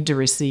that need to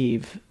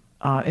receive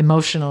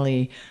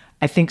emotionally.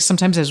 I think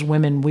sometimes as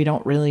women, we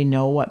don't really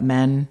know what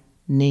men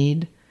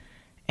need.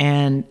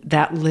 And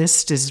that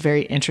list is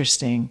very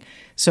interesting.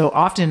 So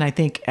often I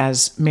think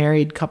as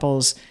married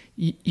couples,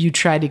 you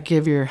try to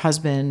give your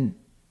husband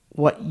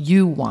what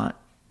you want.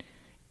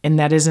 And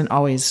that isn't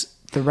always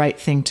the right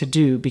thing to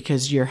do,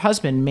 because your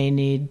husband may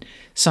need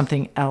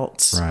something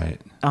else. Right.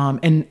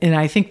 And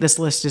I think this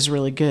list is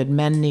really good.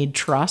 Men need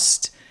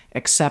trust,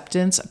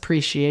 acceptance,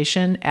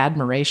 appreciation,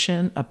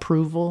 admiration,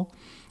 approval,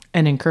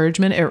 and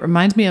encouragement. It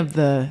reminds me of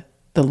the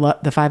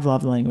 5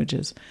 love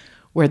languages,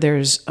 where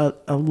there's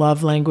a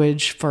love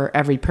language for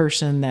every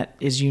person that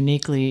is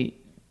uniquely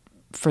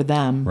for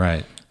them,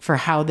 Right. for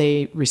how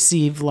they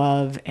receive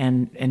love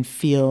and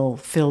feel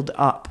filled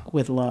up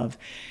with love.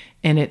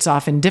 And it's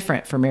often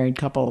different for married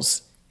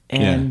couples.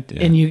 And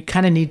Yeah. and you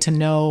kind of need to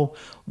know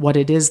what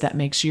it is that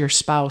makes your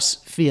spouse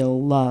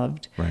feel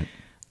loved. Right.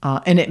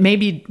 And it may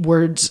be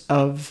words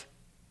of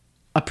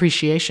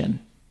appreciation,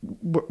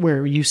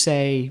 where you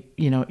say,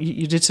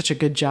 you did such a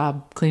good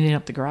job cleaning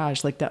up the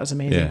garage. Like, that was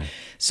amazing. Yeah.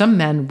 Some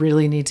men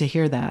really need to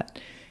hear that.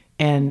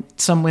 And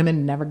some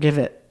women never give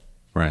it,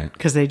 Right.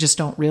 because they just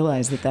don't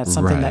realize that that's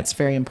something Right. that's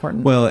very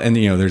important. Well, and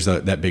there's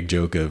that big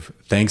joke of,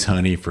 thanks,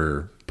 honey,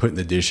 for putting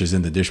the dishes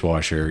in the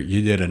dishwasher.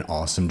 You did an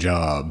awesome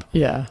job.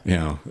 yeah.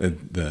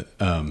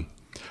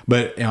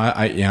 But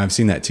I've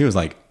seen that too. It's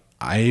like,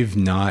 I've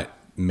not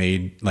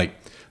made, like,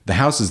 the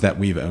houses that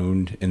we've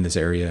owned in this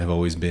area have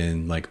always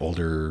been like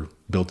older,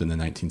 built in the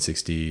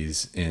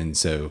 1960s. And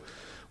so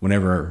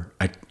whenever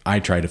I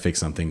try to fix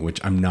something,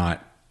 which I'm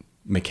not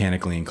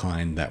mechanically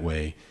inclined that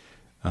way,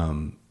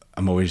 I'm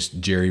I'm always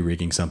jerry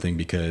rigging something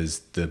because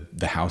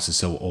the house is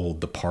so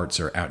old, the parts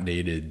are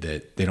outdated,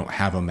 that they don't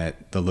have them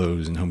at the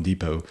Lowe's and Home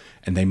Depot,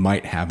 and they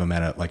might have them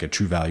at a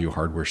True Value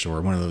hardware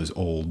store, one of those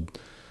old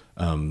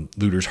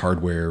Looters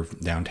Hardware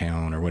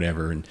downtown or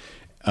whatever, and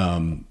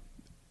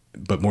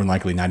but more than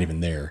likely not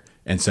even there.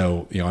 And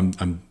so,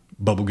 I'm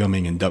bubble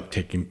gumming and duct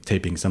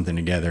taping something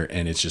together,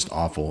 and it's just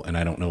awful, and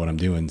I don't know what I'm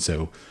doing.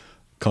 So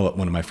call up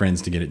one of my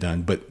friends to get it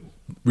done. But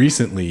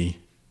recently,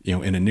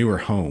 in a newer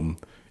home,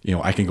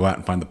 I can go out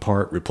and find the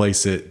part,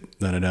 replace it,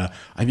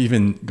 I've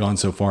even gone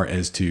so far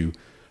as to,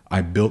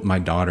 I built my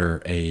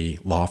daughter a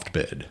loft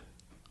bed.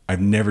 I've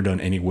never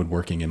done any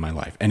woodworking in my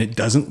life, and it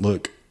doesn't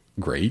look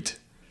great,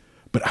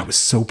 but I was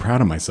so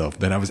proud of myself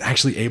that I was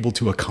actually able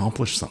to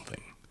accomplish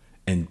something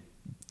and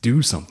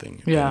do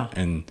something. Yeah.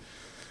 And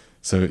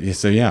so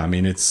yeah, I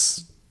mean,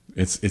 it's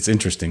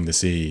interesting to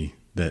see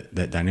that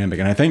dynamic.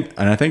 And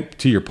I think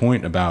to your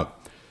point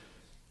about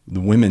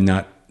the women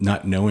not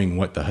knowing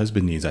what the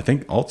husband needs, I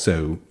think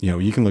also,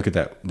 you can look at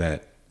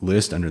that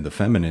list under the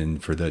feminine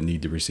for the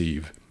need to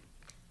receive.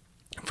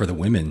 For the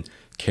women,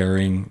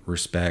 caring,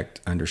 respect,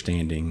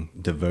 understanding,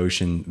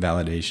 devotion,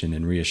 validation,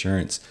 and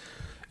reassurance.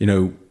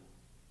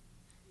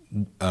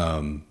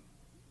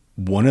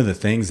 One of the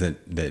things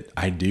that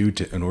I do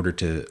in order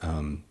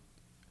to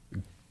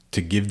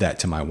give that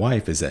to my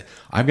wife is that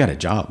I've got a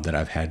job that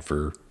I've had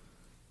for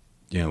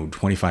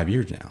 25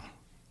 years now.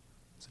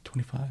 Is it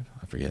 25?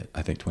 I forget.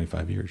 I think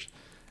 25 years.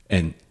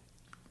 And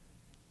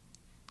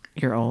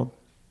You're old.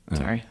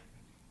 Sorry.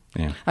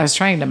 Yeah. I was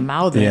trying to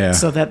mouth it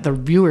so that the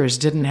viewers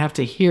didn't have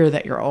to hear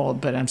that you're old,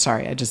 but I'm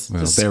sorry.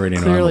 They already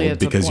know I'm old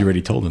because you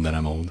already told them that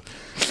I'm old.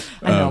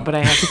 I know, but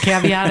I have to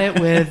caveat it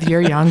with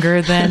you're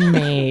younger than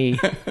me.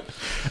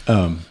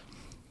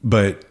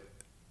 But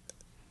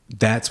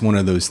that's one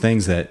of those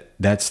things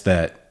that's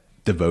that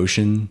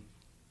devotion.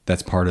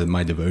 That's part of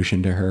my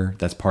devotion to her.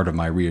 That's part of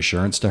my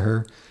reassurance to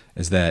her,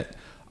 is that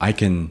I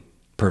can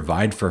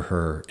provide for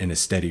her in a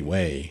steady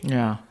way.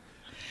 Yeah.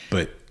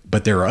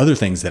 But there are other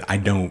things that I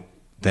don't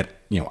get.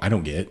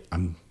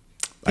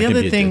 The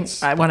other thing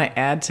I want to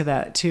add to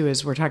that too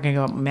is we're talking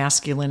about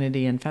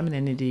masculinity and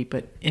femininity,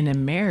 but in a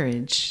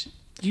marriage,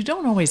 you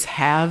don't always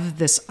have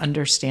this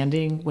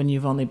understanding when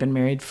you've only been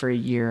married for a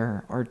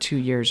year or 2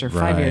 years or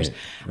 5 years.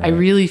 Right. I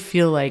really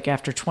feel like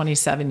after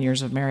 27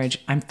 years of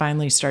marriage, I'm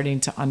finally starting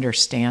to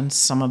understand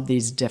some of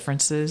these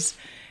differences,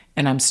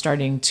 and I'm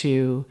starting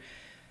to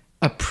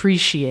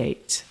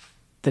appreciate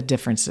the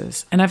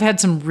differences. And I've had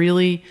some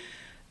really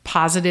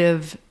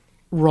positive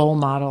role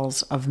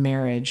models of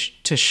marriage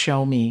to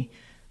show me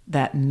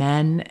that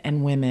men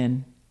and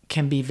women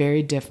can be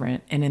very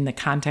different, and in the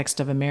context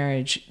of a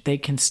marriage, they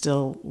can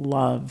still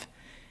love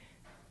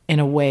in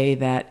a way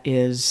that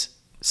is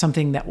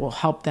something that will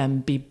help them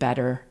be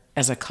better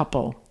as a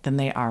couple than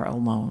they are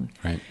alone.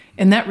 Right.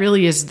 And that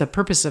really is the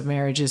purpose of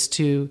marriage, is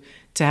to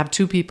have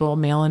two people,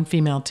 male and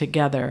female,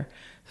 together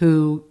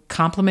who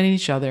complement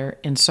each other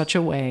in such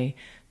a way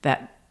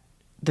that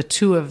the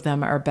two of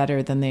them are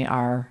better than they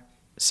are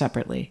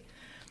separately.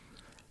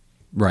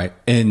 Right.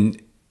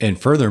 And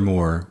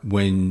furthermore,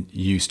 when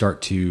you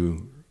start a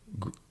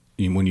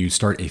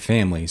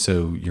family,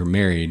 so you're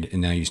married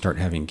and now you start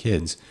having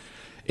kids,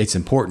 it's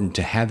important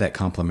to have that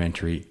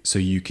complementary so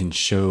you can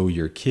show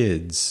your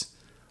kids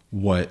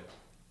what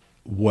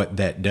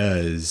that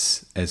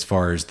does as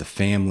far as the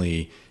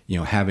family,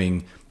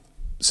 having.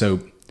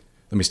 So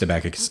let me step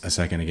back a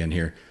second again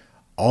here.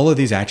 All of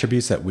these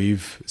attributes that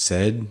we've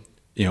said,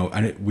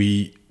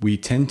 we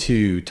tend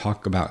to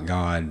talk about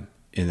God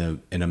in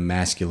a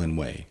masculine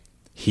way.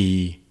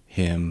 He,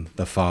 him,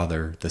 the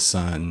Father, the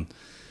Son.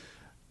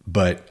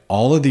 But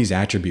all of these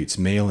attributes,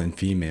 male and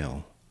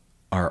female,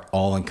 are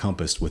all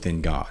encompassed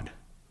within God,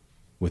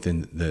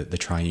 within the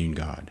triune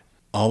God.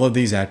 All of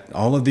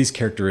these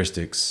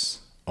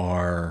characteristics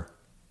are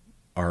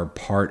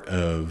part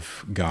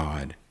of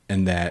God,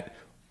 and that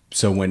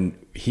so when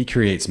he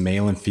creates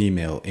male and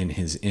female in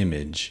his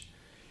image,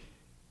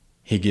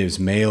 he gives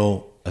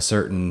male a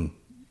certain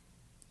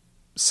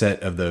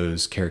set of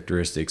those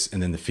characteristics,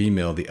 and then the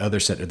female the other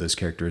set of those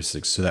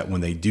characteristics, so that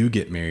when they do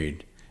get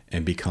married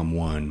and become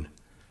one,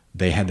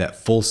 they have that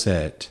full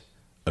set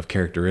of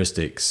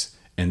characteristics,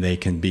 and they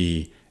can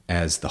be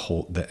as the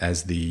whole,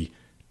 as the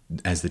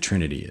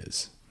Trinity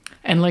is.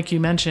 And like you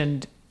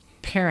mentioned,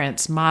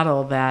 parents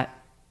model that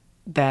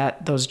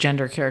those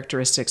gender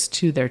characteristics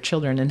to their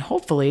children, and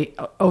hopefully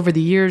over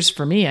the years,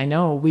 for me, I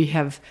know we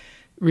have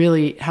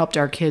really helped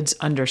our kids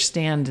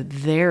understand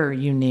their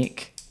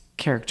unique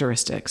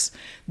characteristics.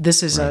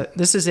 This is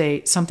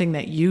something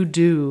that you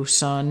do,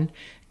 son,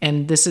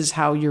 and this is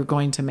how you're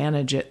going to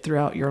manage it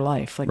throughout your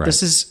life.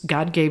 This is,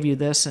 God gave you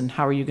this, and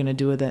how are you going to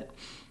do with it?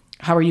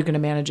 How are you going to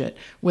manage it?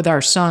 With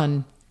our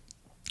son,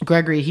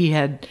 Gregory, he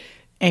had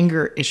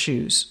anger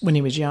issues when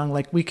he was young.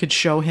 Like, we could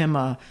show him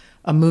a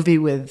movie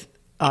with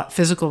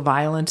physical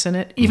violence in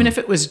it, even if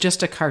it was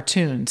just a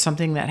cartoon,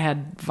 something that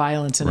had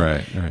violence in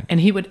it. Right. And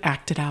he would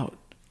act it out.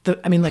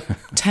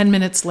 10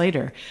 minutes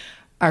later.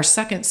 our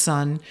second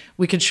son,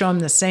 we could show him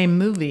the same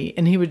movie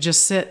and he would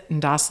just sit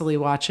and docilely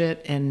watch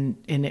it, and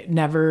it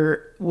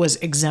never was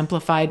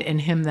exemplified in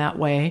him that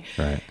way.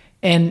 Right.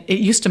 And it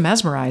used to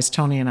mesmerize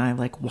Tony and I,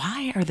 like,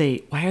 why are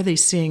they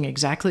seeing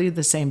exactly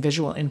the same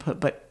visual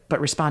input but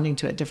responding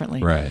to it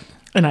differently? Right.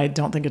 And I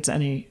don't think it's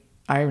any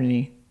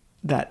irony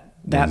that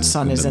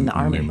son is in the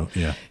army.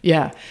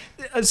 Yeah.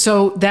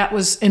 So that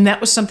was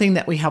something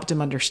that we helped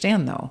him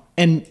understand, though.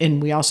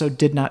 And we also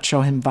did not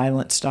show him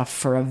violent stuff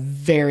for a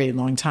very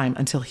long time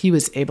until he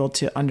was able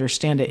to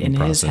understand it in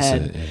his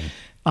head.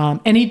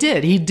 And he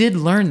did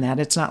learn that.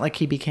 It's not like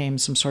he became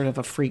some sort of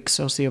a freak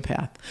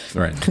sociopath.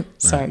 Right.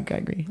 Sorry,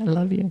 Gregory. I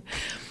love you.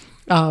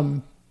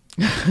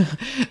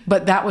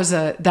 But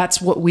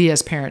that's what we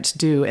as parents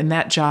do. And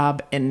that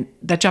job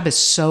is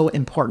so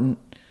important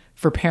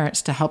for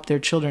parents to help their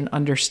children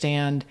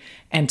understand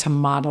and to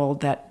model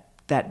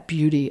that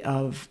beauty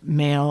of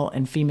male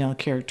and female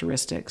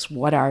characteristics.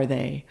 What are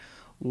they?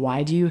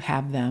 Why do you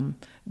have them?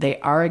 They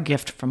are a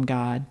gift from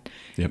God.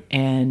 Yep.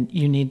 And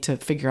you need to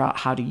figure out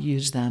how to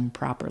use them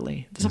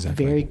properly. That's a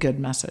very good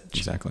message.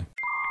 Exactly.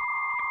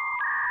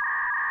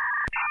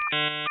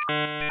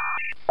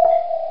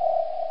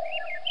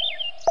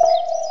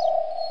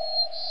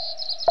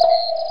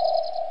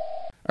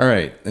 All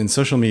right. In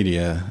social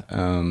media,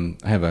 I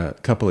have a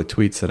couple of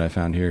tweets that I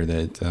found here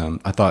that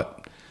I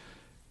thought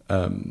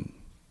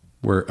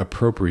were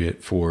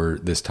appropriate for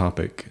this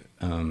topic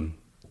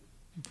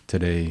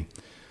today.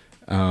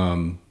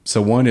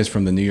 So one is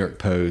from the New York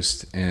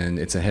Post, and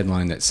it's a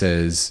headline that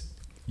says,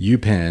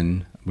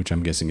 UPenn, which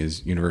I'm guessing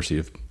is University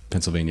of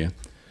Pennsylvania,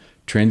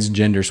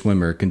 transgender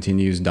swimmer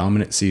continues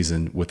dominant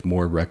season with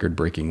more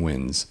record-breaking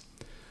wins.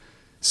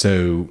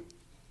 So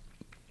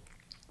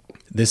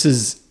this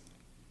is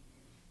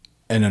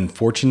an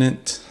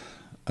unfortunate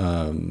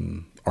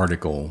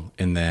article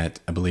in that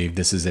I believe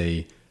this is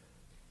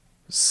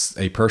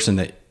a person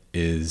that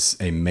is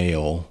a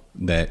male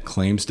that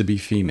claims to be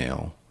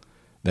female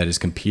that is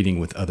competing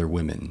with other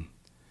women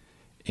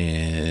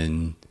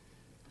and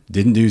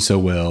didn't do so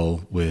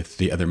well with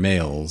the other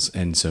males.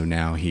 And so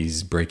now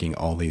he's breaking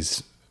all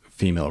these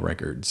female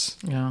records.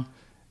 Yeah.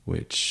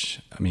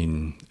 Which, I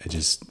mean,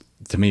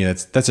 to me,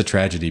 that's a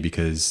tragedy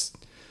because,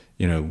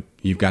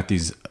 you've got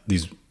these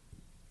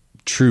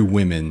true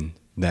women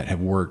that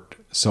have worked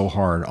so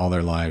hard all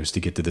their lives to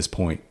get to this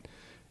point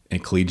in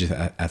collegiate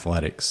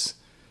athletics,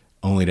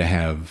 only to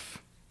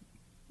have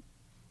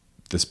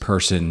this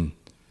person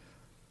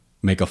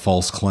make a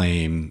false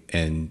claim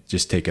and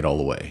just take it all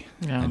away.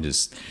 Yeah.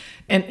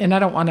 And I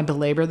don't want to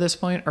belabor this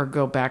point or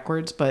go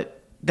backwards,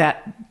 but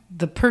that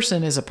the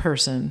person is a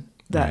person,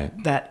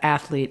 that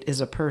athlete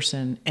is a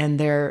person, and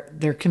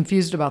they're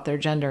confused about their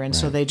gender, and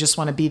so they just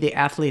want to be the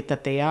athlete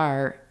that they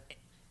are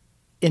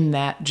in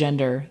that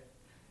gender.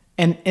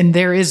 And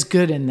there is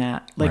good in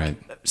that. Like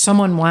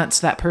someone wants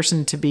that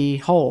person to be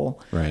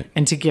whole,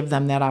 and to give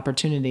them that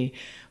opportunity.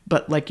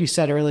 But like you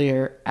said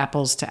earlier,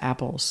 apples to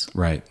apples.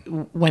 Right.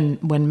 When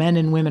men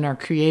and women are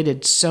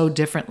created so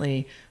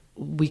differently,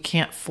 we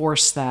can't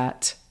force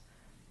that.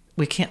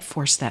 We can't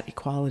force that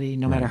equality,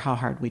 no matter how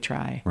hard we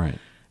try. Right.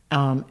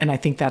 And I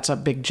think that's a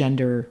big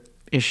gender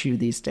issue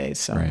these days.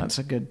 So that's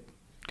a good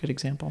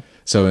example.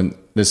 So in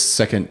this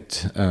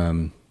second,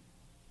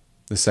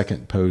 the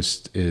second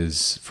post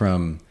is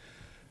from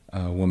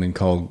a woman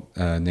called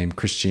named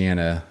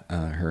Christiana.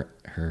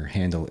 Her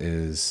handle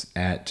is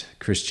at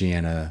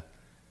Christiana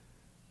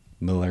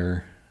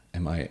Miller,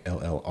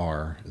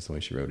 Millr is the way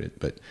she wrote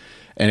it.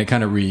 And it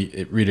kind of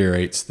it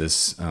reiterates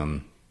this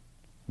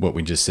what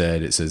we just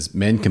said. It says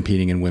men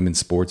competing in women's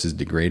sports is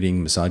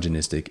degrading,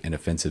 misogynistic, and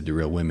offensive to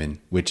real women,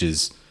 which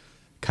is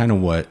kind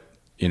of what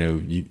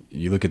you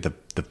look at the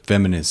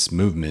feminist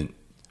movement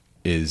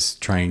is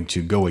trying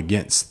to go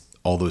against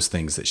all those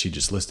things that she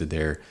just listed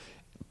there.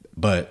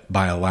 But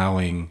by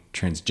allowing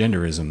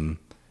transgenderism,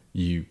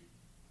 you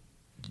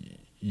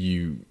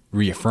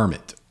reaffirm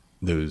it.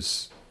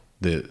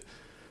 The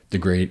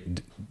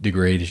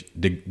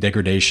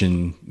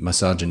degradation,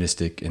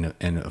 misogynistic, and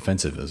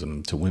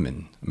offensivism to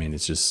women. I mean,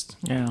 it's just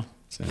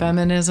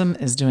Feminism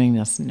is doing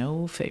us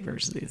no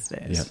favors these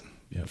days.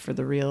 Yep. For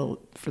the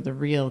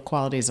real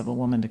qualities of a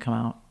woman to come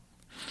out.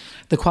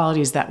 The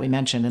qualities that we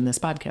mentioned in this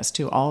podcast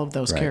too. All of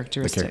those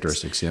characteristics. The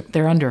characteristics. Yep.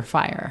 They're under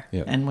fire,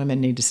 Yep. and women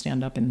need to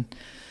stand up and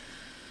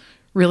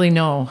really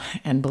know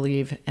and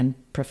believe and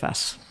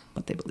profess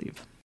what they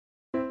believe.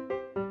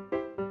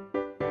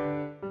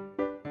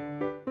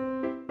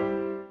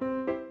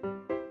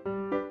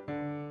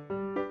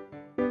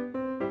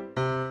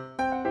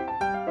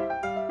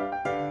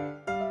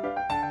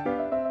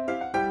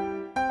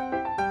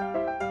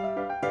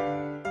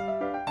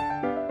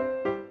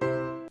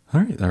 All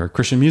right, our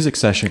Christian music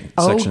section.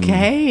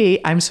 Okay,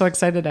 I'm so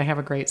excited. I have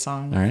a great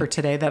song right. for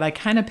today that I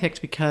kind of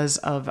picked because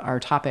of our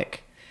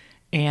topic.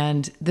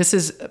 And this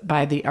is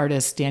by the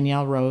artist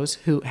Danielle Rose,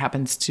 who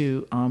happens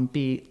to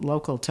be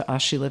local to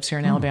us. She lives here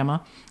in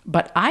Alabama.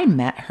 But I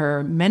met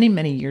her many,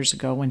 many years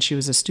ago when she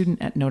was a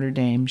student at Notre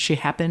Dame. She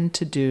happened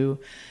to do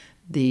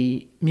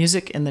the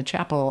music in the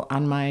chapel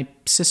on my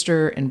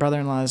sister and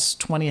brother-in-law's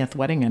 20th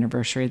wedding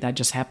anniversary that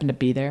just happened to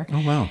be there.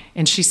 Oh, wow.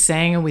 And she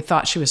sang, and we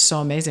thought she was so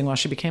amazing. Well,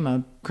 she became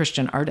a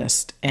Christian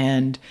artist,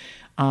 and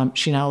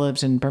she now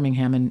lives in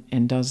Birmingham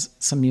and does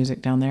some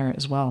music down there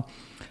as well.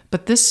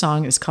 But this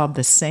song is called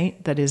The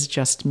Saint That Is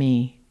Just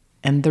Me.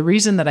 And the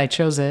reason that I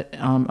chose it,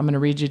 I'm going to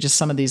read you just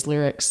some of these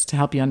lyrics to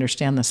help you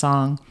understand the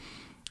song.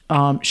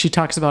 She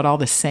talks about all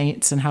the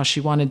saints and how she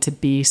wanted to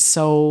be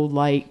so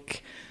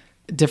like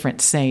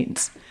different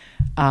saints.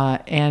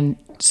 And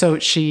so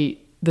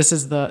this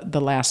is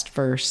the last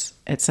verse.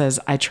 It says,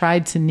 I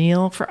tried to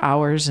kneel for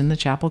hours in the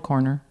chapel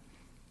corner,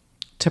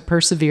 to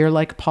persevere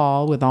like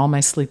Paul with all my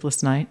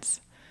sleepless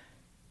nights,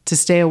 to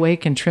stay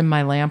awake and trim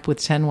my lamp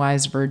with 10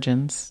 wise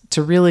virgins,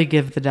 to really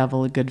give the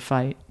devil a good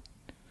fight.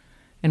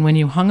 And when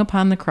you hung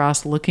upon the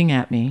cross looking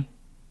at me,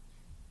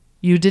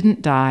 you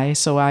didn't die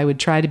so I would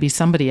try to be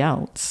somebody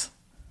else.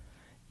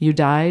 You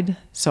died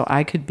so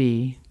I could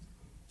be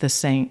the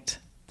saint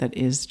that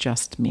is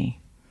just me.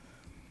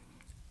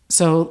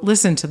 So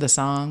listen to the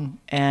song,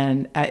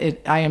 and I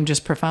am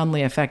just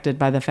profoundly affected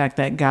by the fact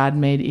that God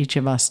made each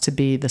of us to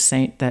be the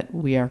saint that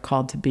we are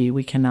called to be.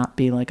 We cannot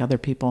be like other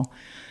people.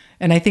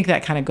 And I think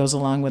that kind of goes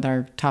along with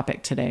our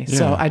topic today. Yeah.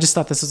 So I just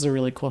thought this was a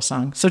really cool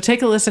song. So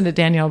take a listen to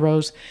Danielle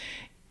Rose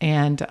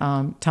and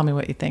tell me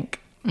what you think.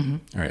 Mm-hmm.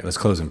 All right, let's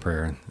close in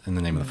prayer. In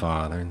the name of the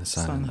Father, and the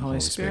Son, and the Holy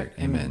Spirit.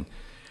 Amen.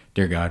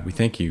 Dear God, we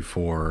thank you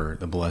for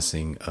the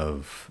blessing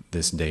of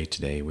this day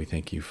today. We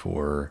thank you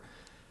for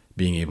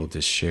being able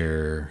to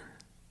share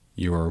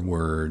your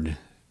word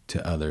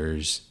to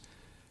others.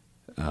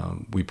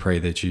 We pray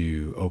that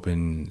you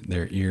open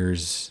their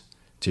ears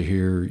to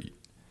hear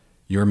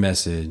your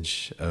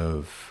message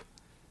of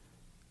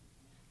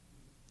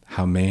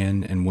how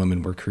man and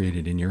woman were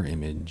created in your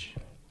image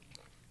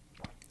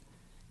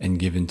and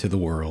given to the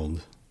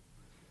world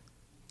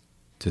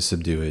to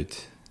subdue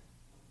it.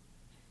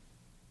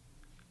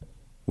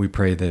 We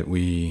pray that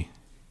we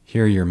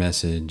hear your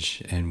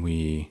message and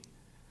we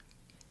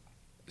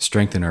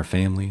strengthen our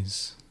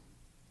families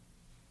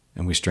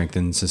and we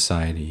strengthen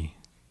society.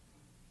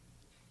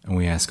 And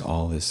we ask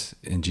all this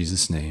in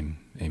Jesus' name.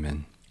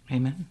 Amen.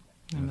 Amen.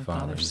 In the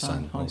Father, the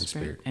Son, Holy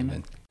Spirit.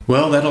 Amen.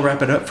 Well, that'll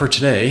wrap it up for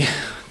today.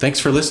 Thanks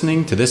for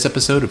listening to this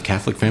episode of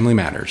Catholic Family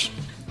Matters.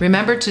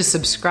 Remember to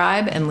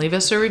subscribe and leave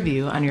us a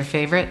review on your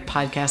favorite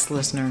podcast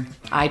listener,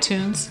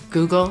 iTunes,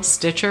 Google,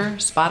 Stitcher,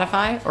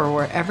 Spotify, or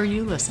wherever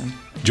you listen.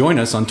 Join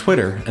us on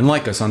Twitter and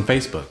like us on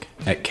Facebook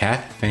at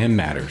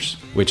CathFamMatters,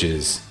 which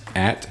is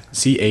at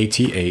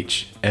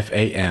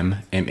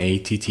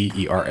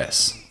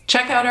CathFamMatters.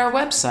 Check out our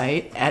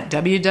website at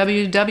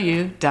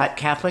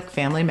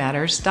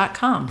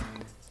www.catholicfamilymatters.com.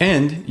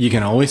 And you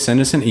can always send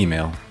us an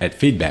email at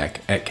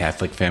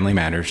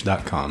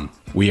feedback@catholicfamilymatters.com.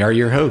 We are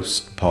your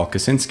hosts, Paul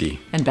Kaczynski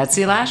and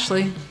Betsy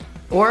Lashley,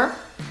 or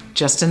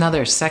just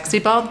another sexy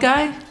bald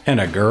guy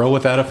and a girl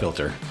without a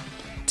filter.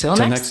 Till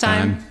next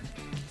time.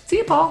 See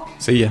you, Paul.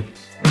 See ya.